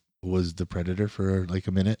Damme was the Predator for like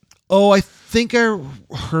a minute. Oh, I think I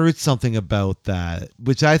heard something about that,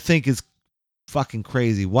 which I think is fucking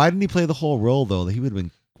crazy. Why didn't he play the whole role though? He would have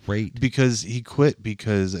been great. Because he quit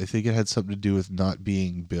because I think it had something to do with not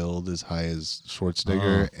being billed as high as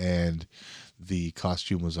Schwarzenegger and the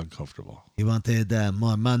costume was uncomfortable. He wanted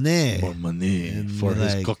more money. More money And for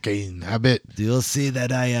his cocaine habit. Do you see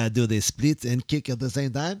that I do the split and kick at the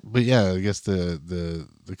same time? But yeah, I guess the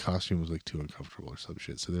costume was like too uncomfortable or some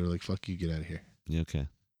shit. So they were like, "Fuck you, get out of here." Yeah, okay.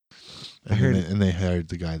 And they hired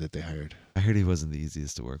the guy that they hired. I heard he wasn't the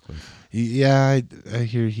easiest to work with. I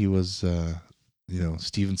hear he was,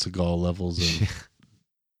 Steven Seagal levels of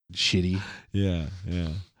shitty. Yeah.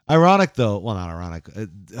 Ironic though. Well, not ironic.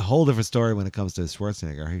 A whole different story when it comes to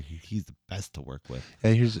Schwarzenegger. He's the best to work with.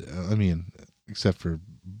 And except for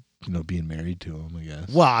being married to him, I guess.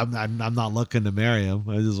 Well, I'm not looking to marry him.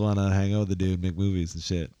 I just want to hang out with the dude, make movies and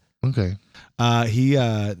shit. Okay.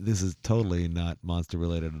 This is totally not monster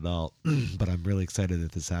related at all, but I'm really excited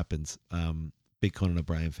that this happens. Big Conan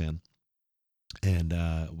O'Brien fan, and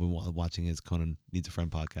we're watching his Conan Needs a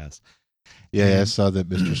Friend podcast. Yeah, I saw that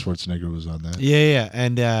Mr. Schwarzenegger was on that. Yeah,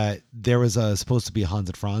 and there was supposed to be a Hans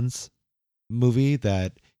and Franz movie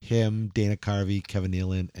that him, Dana Carvey, Kevin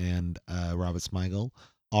Nealon, and Robert Smigel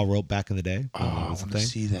all wrote back in the day. Oh, I want to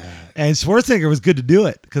see that. And Schwarzenegger was good to do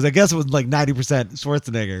it because I guess it was like 90%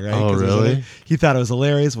 Schwarzenegger, right? Oh, really? He thought it was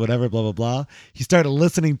hilarious, whatever, blah, blah, blah. He started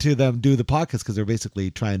listening to them do the podcast because they're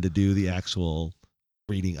basically trying to do the actual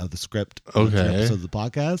reading of the script. Okay. Of the episodes of the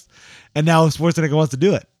podcast. And now Schwarzenegger wants to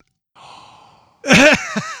do it.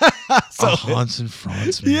 So, a Hans and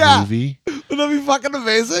Franz movie? Wouldn't that be fucking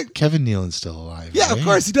amazing? Kevin Nealon's still alive. Yeah, right? of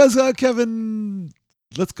course. He does Kevin...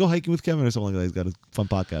 Let's Go Hiking with Kevin or something like that. He's got a fun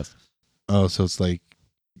podcast. Oh, so it's like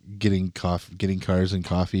getting cars and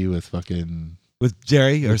coffee with fucking... With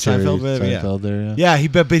Jerry or Seinfeld. Seinfeld there, yeah. Yeah,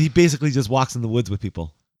 but he basically just walks in the woods with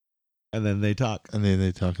people. And then they talk. And then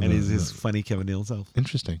they talk about And he's his funny Kevin Nealon self.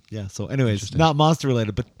 Interesting. Yeah, so anyways, not monster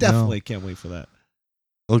related, but definitely can't wait for that.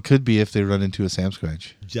 Well, it could be if they run into a Sam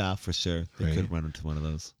Squanch. Yeah, for sure. They Right. could run into one of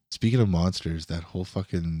those. Speaking of monsters, that whole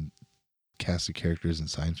fucking cast of characters in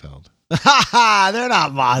Seinfeld. They're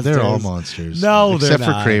not monsters. They're all monsters. No, except they're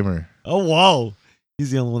for not. Kramer. Oh, whoa.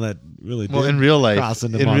 He's the only one that really did. Well, in real life, cross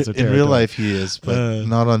into in monster real territory. life he is, but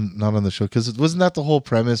not on the show. Because wasn't that the whole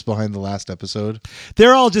premise behind the last episode?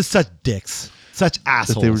 They're all just such dicks, such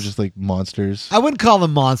assholes. That they were just like monsters. I wouldn't call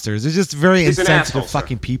them monsters. They're just very He's an insensitive asshole,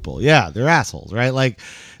 fucking people. Yeah, they're assholes, right? Like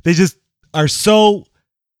they just are so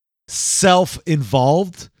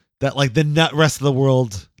self-involved that like the rest of the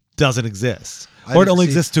world doesn't exist. Or it only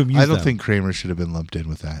exists to amuse I don't them. think Kramer should have been lumped in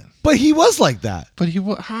with that. But he was like that. But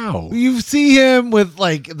how? You see him with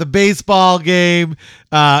like the baseball game.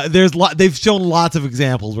 They've shown lots of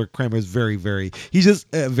examples where Kramer is very, very. He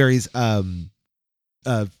just varies self.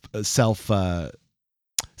 What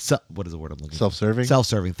is the word I'm looking for? Self-serving?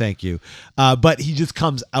 Self-serving. Thank you. But he just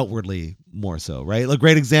comes outwardly more so, right? A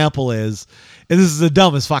great example is, and this is the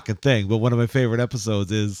dumbest fucking thing, but one of my favorite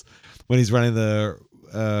episodes is when he's running the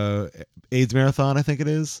AIDS marathon. I think it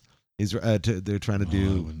is. They're trying to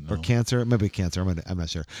do or cancer, maybe cancer. I'm not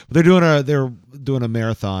sure, but they're doing a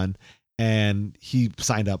marathon, and he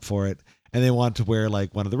signed up for it, and they want to wear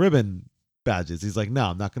like one of the ribbon badges. He's like, no,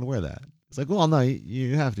 I'm not going to wear that. It's like, well, no,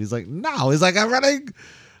 you have to. He's like, no. He's like, I'm running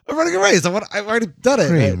a race. I've already done it.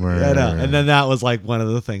 Kramer. I know. And then that was like one of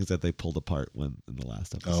the things that they pulled apart in the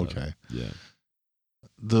last episode. Okay. Yeah.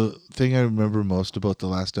 The thing I remember most about the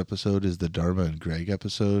last episode is the Dharma and Greg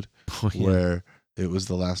episode, where it was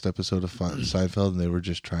the last episode of Seinfeld, and they were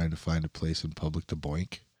just trying to find a place in public to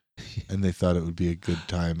boink, and they thought it would be a good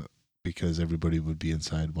time because everybody would be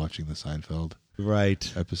inside watching the Seinfeld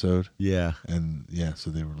episode. Yeah. And yeah,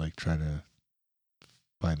 so they were like trying to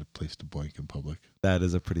find a place to boink in public. That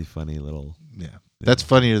is a pretty funny little. Yeah. That's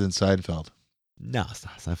funnier than Seinfeld. No, it's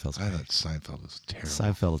not. Seinfeld's I great. thought Seinfeld was terrible.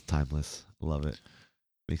 Seinfeld is timeless. Love it.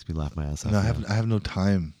 Makes me laugh my ass off. No, I have no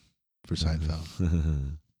time for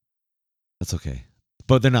Seinfeld. That's okay.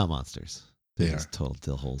 But they're not monsters. They They're are. just total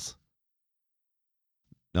dillholes.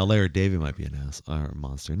 Now, Larry David might be an ass or a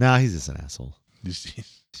monster. Nah, he's just an asshole. He's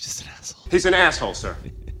He's just an asshole. He's an asshole, sir.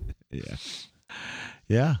 Yeah.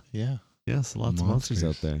 Yeah. yeah. Yes, lots of monsters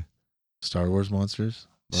out there. Star Wars monsters.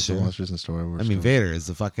 Lots Sure. of monsters in Star Wars. I mean, stories. Vader is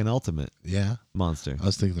the fucking ultimate Yeah. monster. I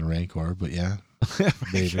was thinking the Rancor, but yeah.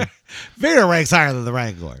 Vader. Vader ranks higher than the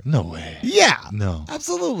Rancor. No way. Yeah. No.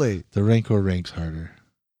 Absolutely. The Rancor ranks harder.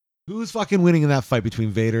 Who's fucking winning in that fight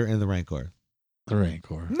between Vader and the Rancor? The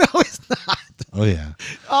Rancor. No, he's not. Oh, yeah.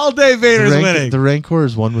 All day Vader's winning. The Rancor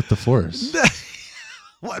is one with the Force.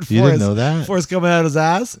 What force? You didn't know that? Force coming out of his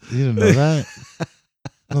ass? You didn't know that?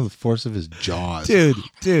 No, the force of his jaws. Dude.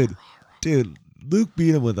 Luke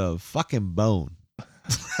beat him with a fucking bone.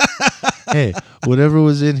 Hey, whatever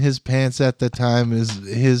was in his pants at the time is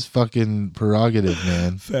his fucking prerogative,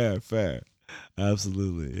 man. Fair.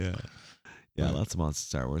 Absolutely, yeah. Yeah, lots of monster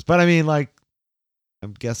Star Wars. But I mean, like,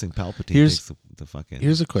 I'm guessing Palpatine takes the fucking...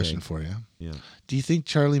 Here's a question for you. Yeah. Do you think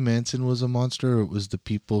Charlie Manson was a monster, or it was the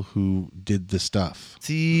people who did the stuff?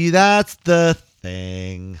 See, that's the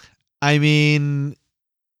thing. I mean,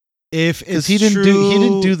 if it's he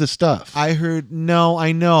didn't do the stuff. I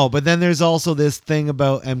know, but then there's also this thing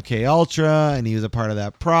about MK Ultra, and he was a part of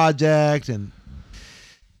that project, and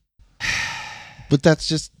but that's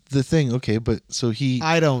just the thing. Okay, but so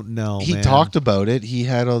I don't know. He man. talked about it. He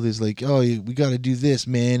had all these like, oh, we got to do this,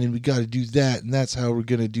 man, and we got to do that, and that's how we're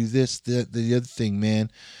gonna do this, that, the other thing, man.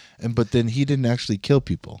 But then he didn't actually kill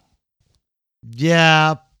people.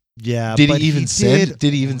 Yeah. Did he even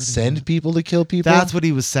send people to kill people? That's what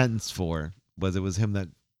he was sentenced for. It was him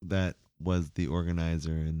that was the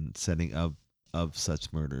organizer and setting up of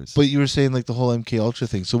such murders. But you were saying like the whole MK Ultra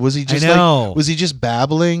thing. So was he just was he just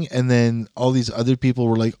babbling, and then all these other people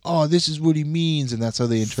were like, "Oh, this is what he means," and that's how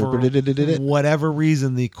they interpreted it? For whatever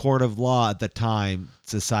reason, the court of law at the time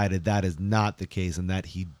decided that is not the case, and that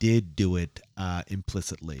he did do it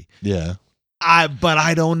implicitly. Yeah. But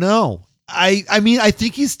I don't know. I mean, I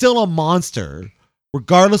think he's still a monster,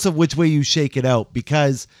 regardless of which way you shake it out,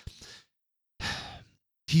 because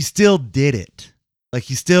he still did it. Like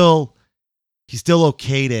he still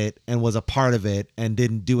okayed it and was a part of it and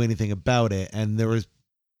didn't do anything about it. And there was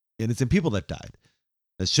innocent people that died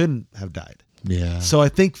that shouldn't have died. Yeah. So I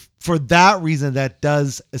think for that reason, that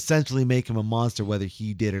does essentially make him a monster, whether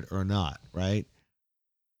he did it or not. Right?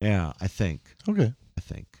 Yeah, I think. Okay.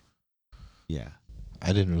 Yeah.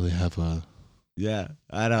 I didn't really have a. Yeah,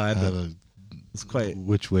 I know. It's quite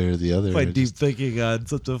which way or the other. Quite deep thinking on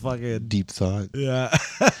such a fucking deep thought. Yeah.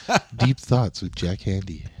 Deep thoughts with Jack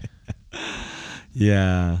Handy.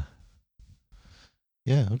 Yeah.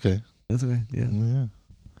 Yeah. Okay. That's okay. Yeah.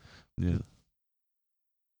 Yeah.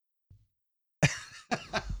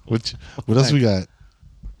 What else we got?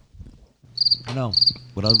 No.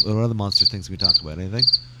 What other monster things we talked about? Anything?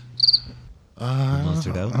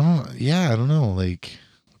 Monstered out? I don't know. Like,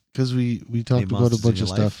 because we talked about a bunch of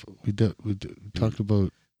stuff. We talked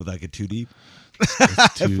about. Would that get too deep? No!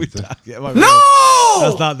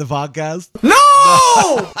 That's not the podcast. No!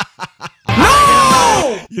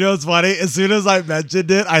 No! You know what's funny? As soon as I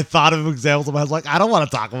mentioned it, I thought of examples. I was like, I don't want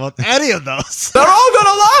to talk about any of those. They're all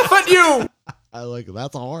gonna laugh at you! I like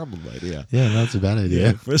that's a horrible idea. Yeah, that's a bad idea.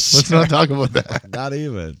 Yeah, for sure. Let's not talk about that. Not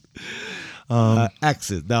even.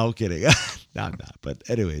 Exes. No, I'm kidding. No, I'm not. But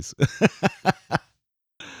anyways.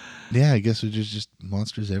 Yeah, I guess there's just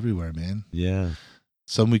monsters everywhere, man. Yeah.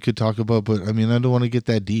 Some we could talk about, but I mean, I don't want to get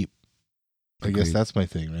that deep. I guess that's my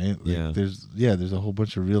thing, right? Like, yeah. There's a whole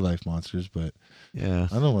bunch of real life monsters, but yeah,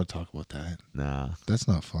 I don't want to talk about that. Nah. That's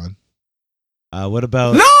not fun. What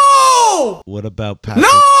about No! What about Patrick?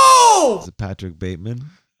 No! Is it Patrick Bateman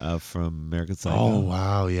from American Psycho? Oh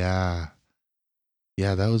wow, yeah.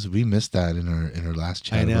 Yeah, we missed that in our last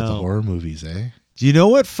chat about the horror movies, eh? Do you know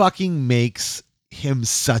what fucking makes him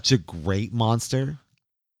such a great monster?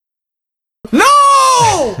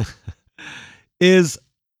 No! Is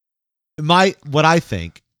what I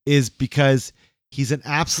think is because he's an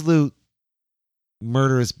absolute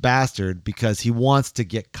murderous bastard because he wants to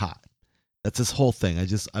get caught. That's his whole thing.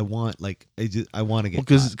 I want to get caught.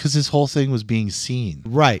 Because his whole thing was being seen.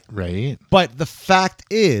 Right. But the fact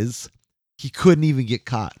is, he couldn't even get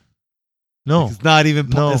caught. No. Like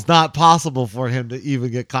it's not possible for him to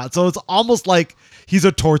even get caught. So it's almost like he's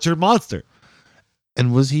a tortured monster.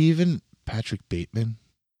 And was he even Patrick Bateman?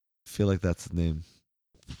 I feel like that's the name.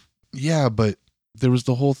 Yeah, but there was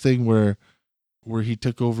the whole thing where he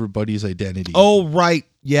took over Buddy's identity. Oh, right.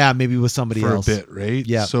 Yeah, maybe it was somebody else. For a bit, right?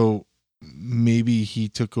 Yeah. So maybe he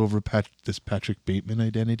took over this Patrick Bateman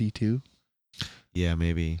identity too? Yeah,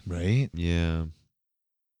 maybe. Right? Yeah.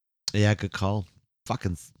 Yeah, good call.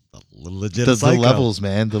 Fucking legit the psycho. levels,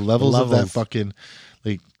 man. The levels of that fucking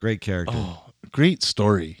great character. Oh, great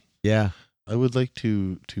story. Yeah. I would like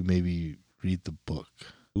to maybe read the book.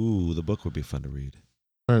 Ooh, the book would be fun to read.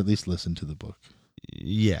 Or at least listen to the book.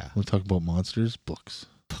 Yeah. We'll talk about monsters, books.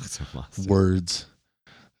 Books are monsters. Words.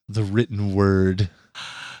 The written word.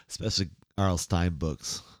 Especially R.L. Stein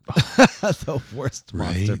books. The worst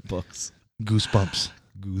monster books. Goosebumps.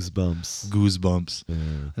 Yeah.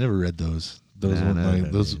 I never read those.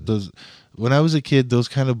 Those when I was a kid, those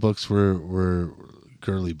kind of books were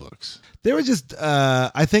girly books. They were just.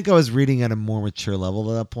 I think I was reading at a more mature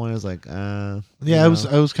level at that point. I was like, Yeah, I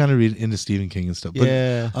was kind of reading into Stephen King and stuff. But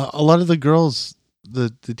Yeah. a lot of the girls, the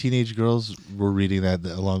teenage girls, were reading that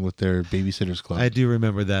along with their Babysitters Club. I do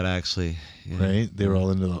remember that actually. Yeah. Right? They were all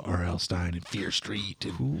into the R.L. Stein and Fear Street.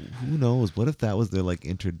 And Who knows? What if that was their like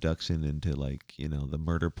introduction into like the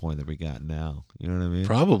murder porn that we got now? You know what I mean?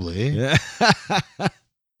 probably. Yeah.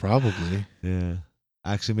 Probably. Yeah.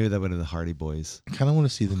 Actually, maybe that went in the Hardy Boys. I kind of want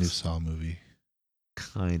to see the new Saw movie.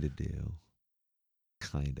 Kinda do.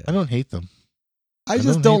 Kinda. I don't hate them. I just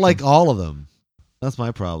don't don't hate like them. all of them. That's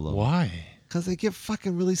my problem. Why? Because they get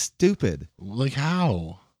fucking really stupid. Like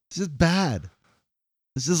how? It's just bad.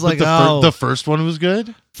 It's just But like, the first one was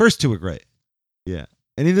good? first two were great. Yeah.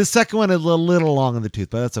 And even the second one is a little long in the tooth,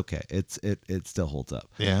 but that's okay. It still holds up.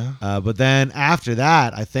 Yeah. But then after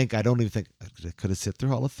that, I don't even think I could have sit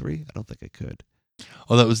through all of three. I don't think I could.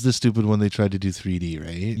 Oh, that was the stupid one they tried to do 3D,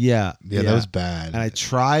 right? Yeah. Yeah, that was bad. And I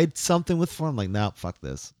tried something with four. I'm like, no, fuck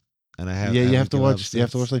this. And I have. Yeah, I you haven't have to given up watch. You have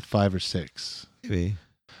to since. watch like 5 or 6. Maybe.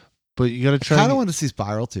 But you got to I try. kind of want to see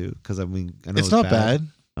Spiral too, because I mean, I know It's not bad.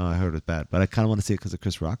 Oh, I heard it was bad, but I kind of want to see it because of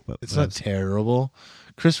Chris Rock. But It's not terrible.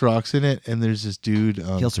 Chris Rock's in it, and there's this dude, he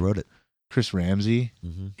also wrote it. Chris Ramsey.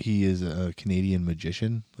 Mm-hmm. He is a Canadian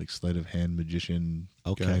magician, like sleight of hand magician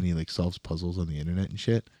Okay. guy, and he like solves puzzles on the internet and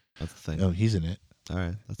shit. That's the thing. Oh, he's in it. All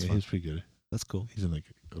right, that's Yeah, he fine. was pretty good. That's cool. He's in like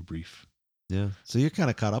a brief. Yeah. So you're kind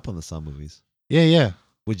of caught up on the Saw movies. Yeah.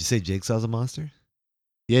 Would you say Jigsaw's a monster?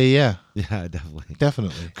 Yeah. Yeah, definitely.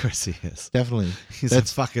 Definitely. Of course he is. Definitely. He's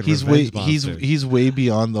That's a fucking He's way revenge monster. he's way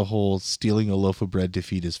beyond the whole stealing a loaf of bread to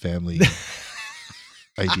feed his family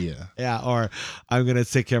idea. Yeah, or I'm gonna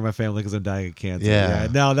take care of my family because I'm dying of cancer. Yeah.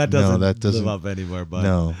 No, that doesn't, that doesn't- live up anymore. But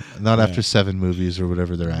No, not Yeah. after 7 movies or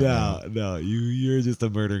whatever they're at. now. no, you're just a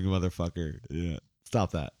murdering motherfucker. Yeah,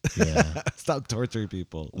 stop that. Yeah. Stop torturing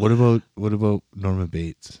people. What about Norman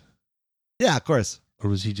Bates? Yeah, of course. Or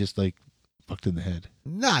was he just like fucked in the head?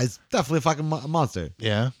 Nah, he's definitely a fucking monster.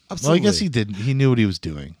 Yeah. Absolutely. Well, I guess he didn't. He knew what he was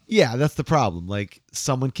doing. Yeah, that's the problem. Like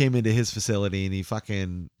someone came into his facility and he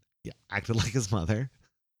fucking acted like his mother,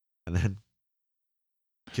 and then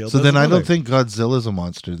killed. So his then I mother. don't think Godzilla's a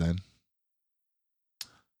monster then.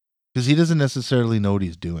 Because he doesn't necessarily know what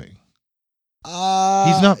he's doing.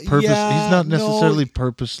 He's not purpose. yeah, he's not necessarily no.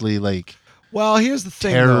 purposely like Well, here's the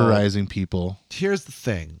thing. though. terrorizing people. Here's the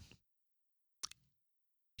thing.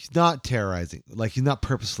 He's not terrorizing. Like he's not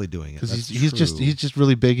purposely doing it. Because That's he's true. just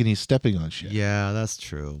really big and he's stepping on shit. Yeah, that's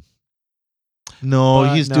true. No,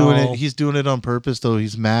 But he's doing no. it. He's doing it on purpose though.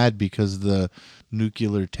 He's mad because of the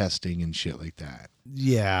nuclear testing and shit like that.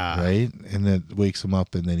 Yeah. Right? And that wakes him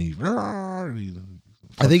up and then he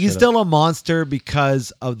I think he's still a monster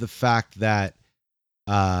because of the fact that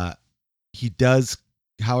he does,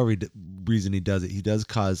 however reason he does it, he does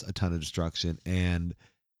cause a ton of destruction, and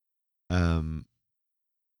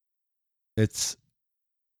it's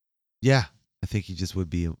I think he just would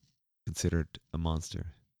be considered a monster.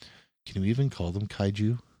 Can we even call them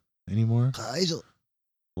kaiju anymore?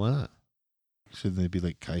 Why not? Shouldn't they be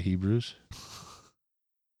like Kai Hebrews?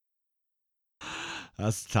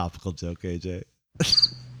 That's a topical joke, AJ.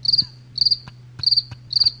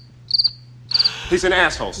 He's an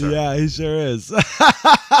asshole, sir. Yeah, he sure is.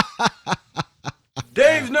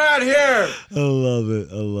 Dave's not here. I love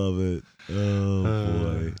it.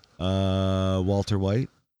 Oh boy. Walter White.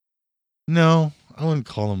 No, I wouldn't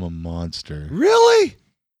call him a monster. Really?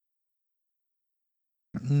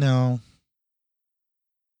 No.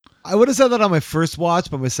 I would have said that on my first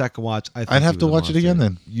watch, but my second watch, I think I'd he have was to a watch it monster. again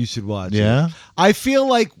then. You should watch it. Yeah? I feel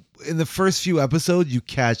like in the first few episodes, you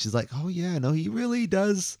catch, he's like, oh yeah, no, he really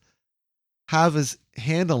does have his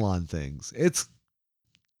handle on things.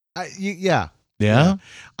 Yeah. Yeah?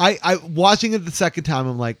 I watching it the second time,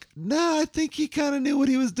 I'm like, nah, I think he kind of knew what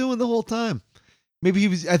he was doing the whole time. Maybe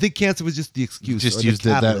I think cancer was just the excuse. Just or the used it.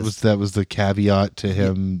 That catalyst. was the caveat to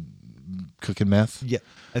him cooking meth. Yeah,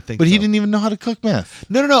 I think But so. he didn't even know how to cook meth.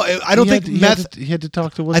 No. I don't think meth. He had to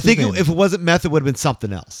talk to what's I his think name? if it wasn't meth, it would have been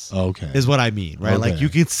something else. Oh, okay. Is what I mean, right? Like Okay. you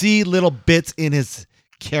can see little bits in his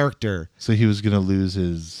character. So he was gonna lose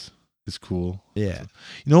his cool. Yeah.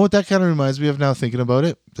 You know what that kind of reminds me of now thinking about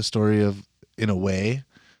it? The story of, in a way,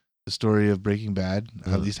 the story of Breaking Bad,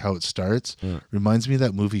 at least how it starts, reminds me of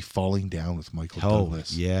that movie Falling Down with Michael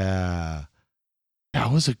Douglas. Yeah.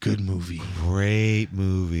 That was a good movie. Great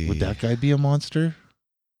movie. Would that guy be a monster?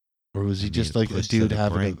 Or was he just like a pushed to dude the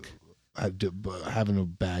having brink. having a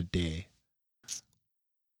bad day?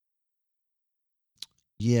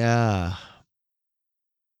 Yeah.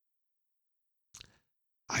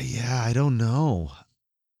 I don't know.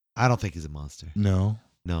 I don't think he's a monster. No.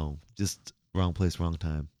 No, just Wrong place, wrong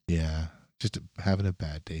time. Yeah, just having a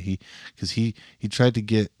bad day. Because he tried to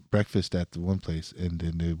get breakfast at the one place, and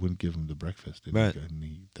then they wouldn't give him the breakfast. And Right.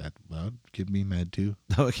 that would get me mad too.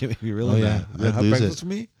 No, it can make me really mad. Oh, yeah. I'd Have lose breakfast it. for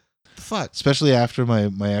me? The fuck? Especially after my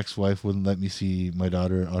ex-wife wouldn't let me see my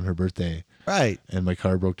daughter on her birthday, Right. and my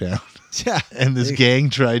car broke down, Yeah. and this gang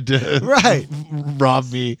tried to Right.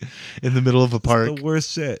 rob me in the middle of a park. The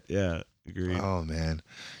worst shit. Yeah. Agreed. Oh man,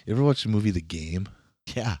 you ever watch the movie The Game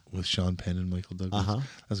Yeah. with Sean Penn and Michael Douglas? Uh-huh.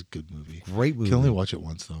 That's a good movie. Great You movie. can only watch it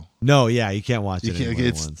once though. No, yeah, you can't watch You it can't, anymore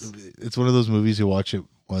it's once. it's one of those movies you watch it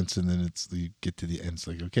once and then you get to the end. It's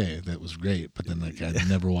like, okay, that was great, but then like I'd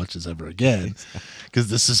never watch this ever again because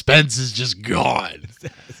the suspense is just gone.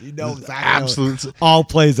 You know exactly Absolute. how it all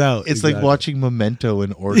plays out. It's like watching Memento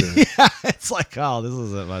in order. Yeah, it's like, oh, this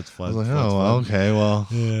isn't much I fun. was like, Much oh, well, fun. okay, well,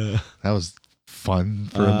 Yeah. that was fun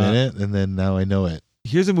for a minute, and then now I know it.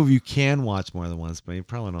 Here's a movie you can watch more than once, but you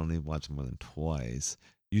probably don't need to watch it more than twice.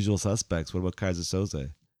 Usual Suspects. What about Kaiser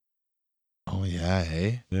Soze? Oh yeah,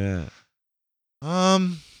 hey. Yeah.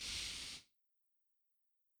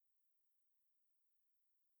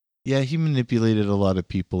 Yeah, he manipulated a lot of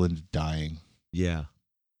people into dying Yeah.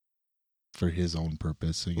 for his own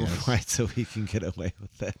purpose, I guess. Right, so he can get away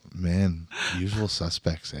with it. Man, Usual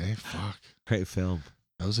Suspects, eh? Fuck. Great film.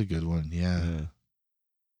 That was a good one, yeah. Yeah.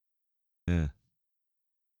 Yeah.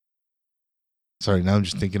 Sorry, now I'm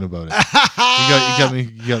just thinking about it.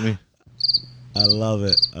 You got me. I love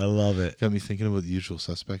it. I love it. Got me thinking about The Usual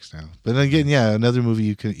Suspects now. But then again, yeah, another movie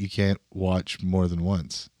you can't watch more than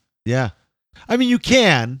once. Yeah. I mean, you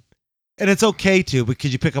can, and it's okay to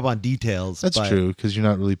because you pick up on details. That's but- true, because you're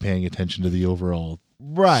not really paying attention to the overall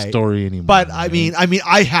Right. story anymore. But right? I mean,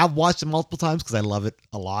 I have watched it multiple times because I love it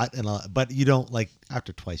a lot, but you don't like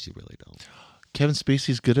after twice, you really don't. Kevin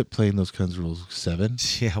Spacey's good at playing those kinds of roles. 7.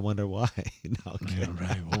 Yeah, I wonder why. No, Yeah,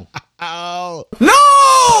 right. Whoa. Oh,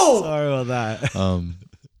 No! sorry about that.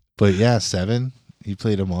 But yeah, 7. He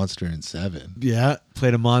played a monster in 7. Yeah,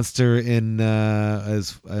 played a monster in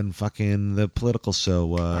fucking the political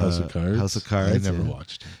show House of Cards. House of Cards. I never yeah.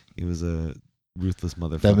 watched it. He was a ruthless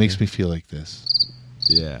motherfucker. That makes me feel like this.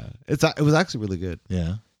 Yeah, it was actually really good.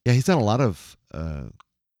 Yeah. Yeah, he's done a lot of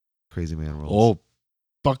crazy man roles. Oh,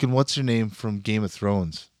 fucking what's her name from Game of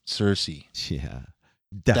Thrones? Cersei. Yeah,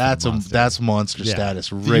 That's monster. that's monster Yeah.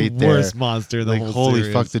 status right the there. worst monster in the Like whole holy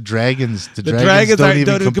series. fuck, the dragons The dragons don't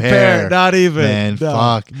even compare. Not even. Man, No,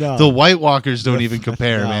 fuck. no. The White Walkers don't The even fuck-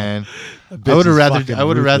 compare, no. man. That I bitch would have is rather fucking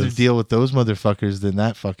rather ruthless. deal with those motherfuckers than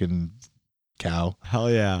that fucking cow.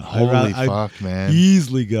 Hell yeah. Holy I'd fuck, man.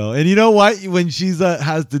 easily go. And you know what? When she's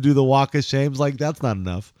has to do the walk of shame's like, that's not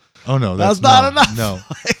enough. Oh no, That's not enough. No.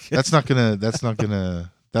 That's not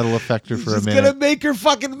gonna that'll affect her for a It's minute. gonna make her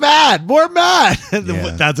fucking mad, more mad. And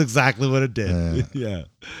Yeah. that's exactly what it did. Yeah,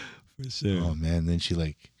 for sure. Oh man, then she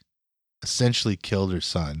like essentially killed her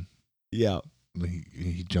son. Yeah,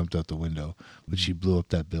 He jumped out the window, but she blew up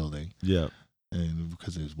that building, yeah. and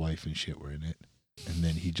because his wife and shit were in it, and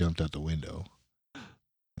then he jumped out the window,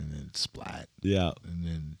 and then splat, Yeah. and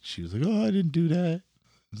then she was like, "Oh, I didn't do that."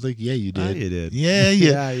 It's like, "Yeah, you Ah, did. you did. Yeah,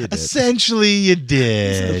 Yeah, you did. Essentially, you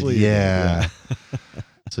did. Essentially you did, yeah.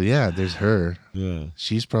 So yeah, there's her. Yeah.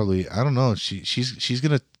 She's probably I don't know.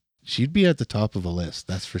 She'd be at the top of a list.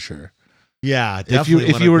 That's for sure. Yeah, definitely.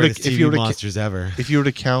 if one you of were the to- greatest if you TV were to- monsters ever. If you were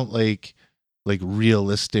to count like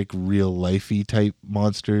realistic, real lifey type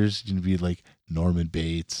monsters, you'd be like Norman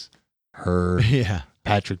Bates, her, Yeah,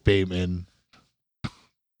 Patrick Bateman.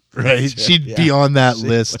 Right? She'd Yeah. be on that She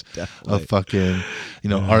list would definitely. of fucking,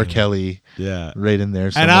 R. Kelly Yeah. right in there.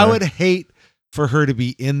 And I somewhere. would hate for her to be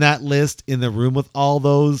in that list in the room with all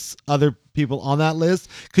those other people on that list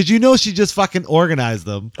because she just fucking organized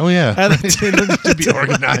them. Oh yeah. And They don't need to be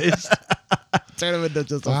organized. Turn them into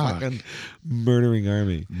just a Fuck. fucking murdering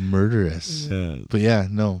army. Murderous. Yeah. But yeah,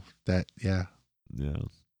 no, Yeah.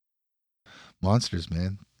 monsters,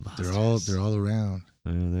 man. They're all around.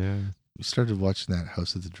 Yeah, they are. We started watching that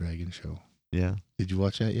House of the Dragon show. Yeah. Did you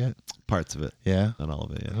watch that yet? Parts of it. Yeah. Not all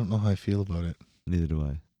of it I yet. don't know how I feel about it. Neither do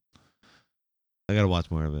I. I got to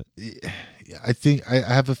watch more of it. Yeah, I think I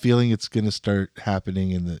have a feeling it's going to start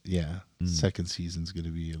happening in the Mm. second season's going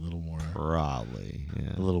to be a little more Probably.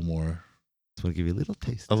 Yeah. a little more Just want to give you a little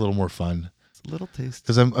taste. fun Just a little taste.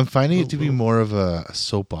 because I'm finding it to be Little- more of a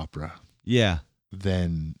soap opera Yeah.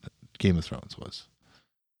 than Game of Thrones was.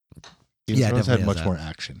 Game Yeah, of Thrones had definitely much has more that.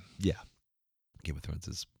 action. Game of Thrones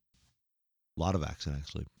is a lot of action,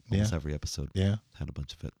 actually. Almost every episode Yeah. had a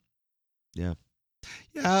bunch of it. Yeah.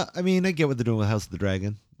 Yeah, I mean, I get what they're doing with House of the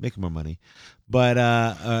Dragon. Making more money. But,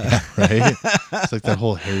 Right? It's like that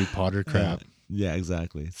whole Harry Potter crap. Yeah,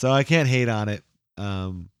 exactly. So I can't hate on it.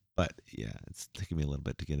 But yeah, it's taking me a little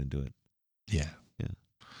bit to get into it. Yeah.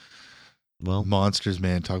 Well, Monsters,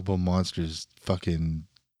 man. Talk about monsters. Fucking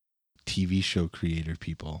TV show creator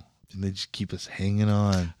people. And they just keep us hanging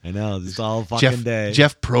on. I know, this all fucking day.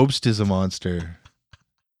 Jeff Probst is a monster.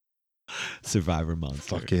 Survivor monster.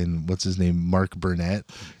 Fucking, what's his name? Mark Burnett.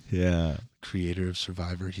 Yeah. Creator of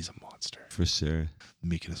Survivor. He's a monster. For sure.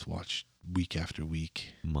 Making us watch week after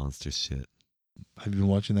week. Monster shit. Have you been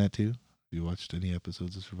watching that too? Have you watched any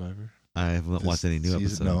episodes of Survivor? I haven't watched any new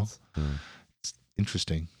season? episodes. No. It's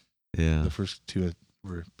interesting. Yeah. The first two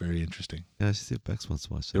were very interesting. Yeah, I should see if Bex wants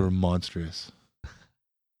to watch They that. were monstrous.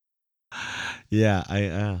 Yeah,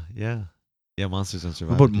 Yeah, Monsters on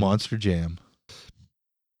Survivor. What about Monster Jam?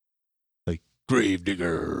 Like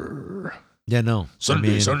Gravedigger. Yeah, no.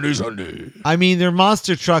 Sunday. I mean, they're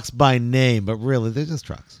monster trucks by name, but really, they're just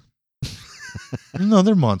trucks. No,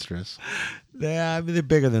 they're monstrous. Yeah, I mean, they're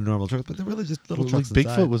bigger than normal trucks, but they're really just little Like trucks Bigfoot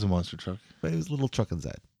inside. was a monster truck. But it was a little truck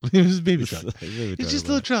inside. It was a baby truck. Baby It's just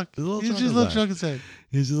a inside. little truck. It's a little It's truck just a little inside. truck inside.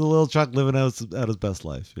 He's just a little truck living out his best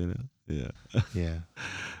life, you know? Yeah. Yeah.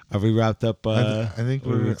 Have we wrapped up? I think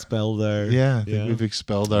we've we're expelled our... Yeah, I think we've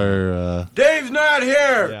expelled our Dave's not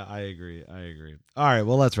here. Yeah, I agree. All right,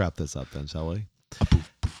 well, let's wrap this up then, shall we?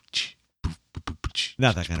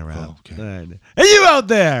 Not that kind of rap. Oh, okay. All right. And you out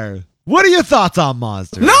there, what are your thoughts on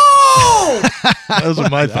monsters? No! Those are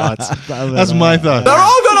my thoughts. That's my thoughts. They're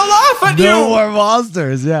all gonna laugh at No you. more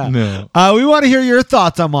monsters, yeah. No. We want to hear your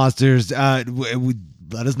thoughts on monsters.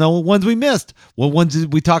 Let us know what ones we missed. What ones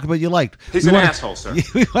did we talk about you liked. He's an asshole, sir.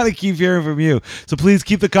 We want to keep hearing from you. So please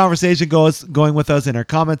keep the conversation going with us in our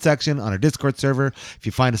comment section on our Discord server. If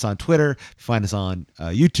you find us on Twitter, if you find us on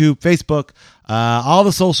YouTube, Facebook, all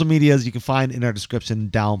the social medias you can find in our description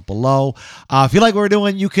down below. If you like what we're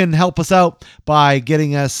doing, you can help us out by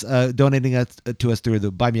getting us, donating to us through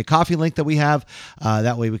the Buy Me a Coffee link that we have.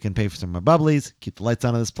 That way we can pay for some of our bubblies, keep the lights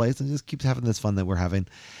on in this place, and just keep having this fun that we're having.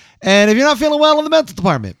 And if you're not feeling well in the mental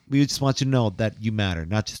department, we just want you to know that you matter,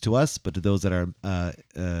 not just to us, but to those that are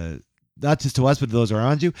not just to us, but to those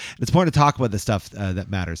around you. And it's important to talk about the stuff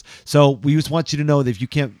that matters. So we just want you to know that if you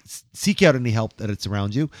can't seek out any help that it's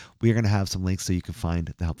around you, we are going to have some links so you can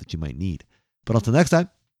find the help that you might need. But until next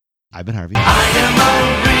time, I've been Harvey.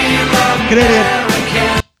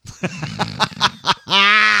 Canadian.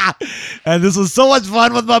 And this was so much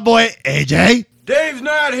fun with my boy AJ. Dave's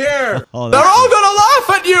not here. Oh, They're that's all gonna laugh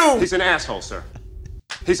at you. He's an asshole, sir.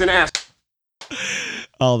 He's an ass.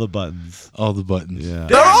 all the buttons. All the buttons. Yeah.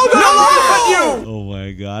 They're all gonna laugh at you. Oh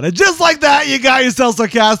my God. And just like that, you got yourself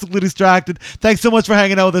sarcastically distracted. Thanks so much for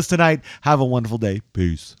hanging out with us tonight. Have a wonderful day.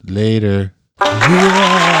 Peace. Later.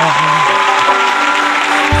 Yeah.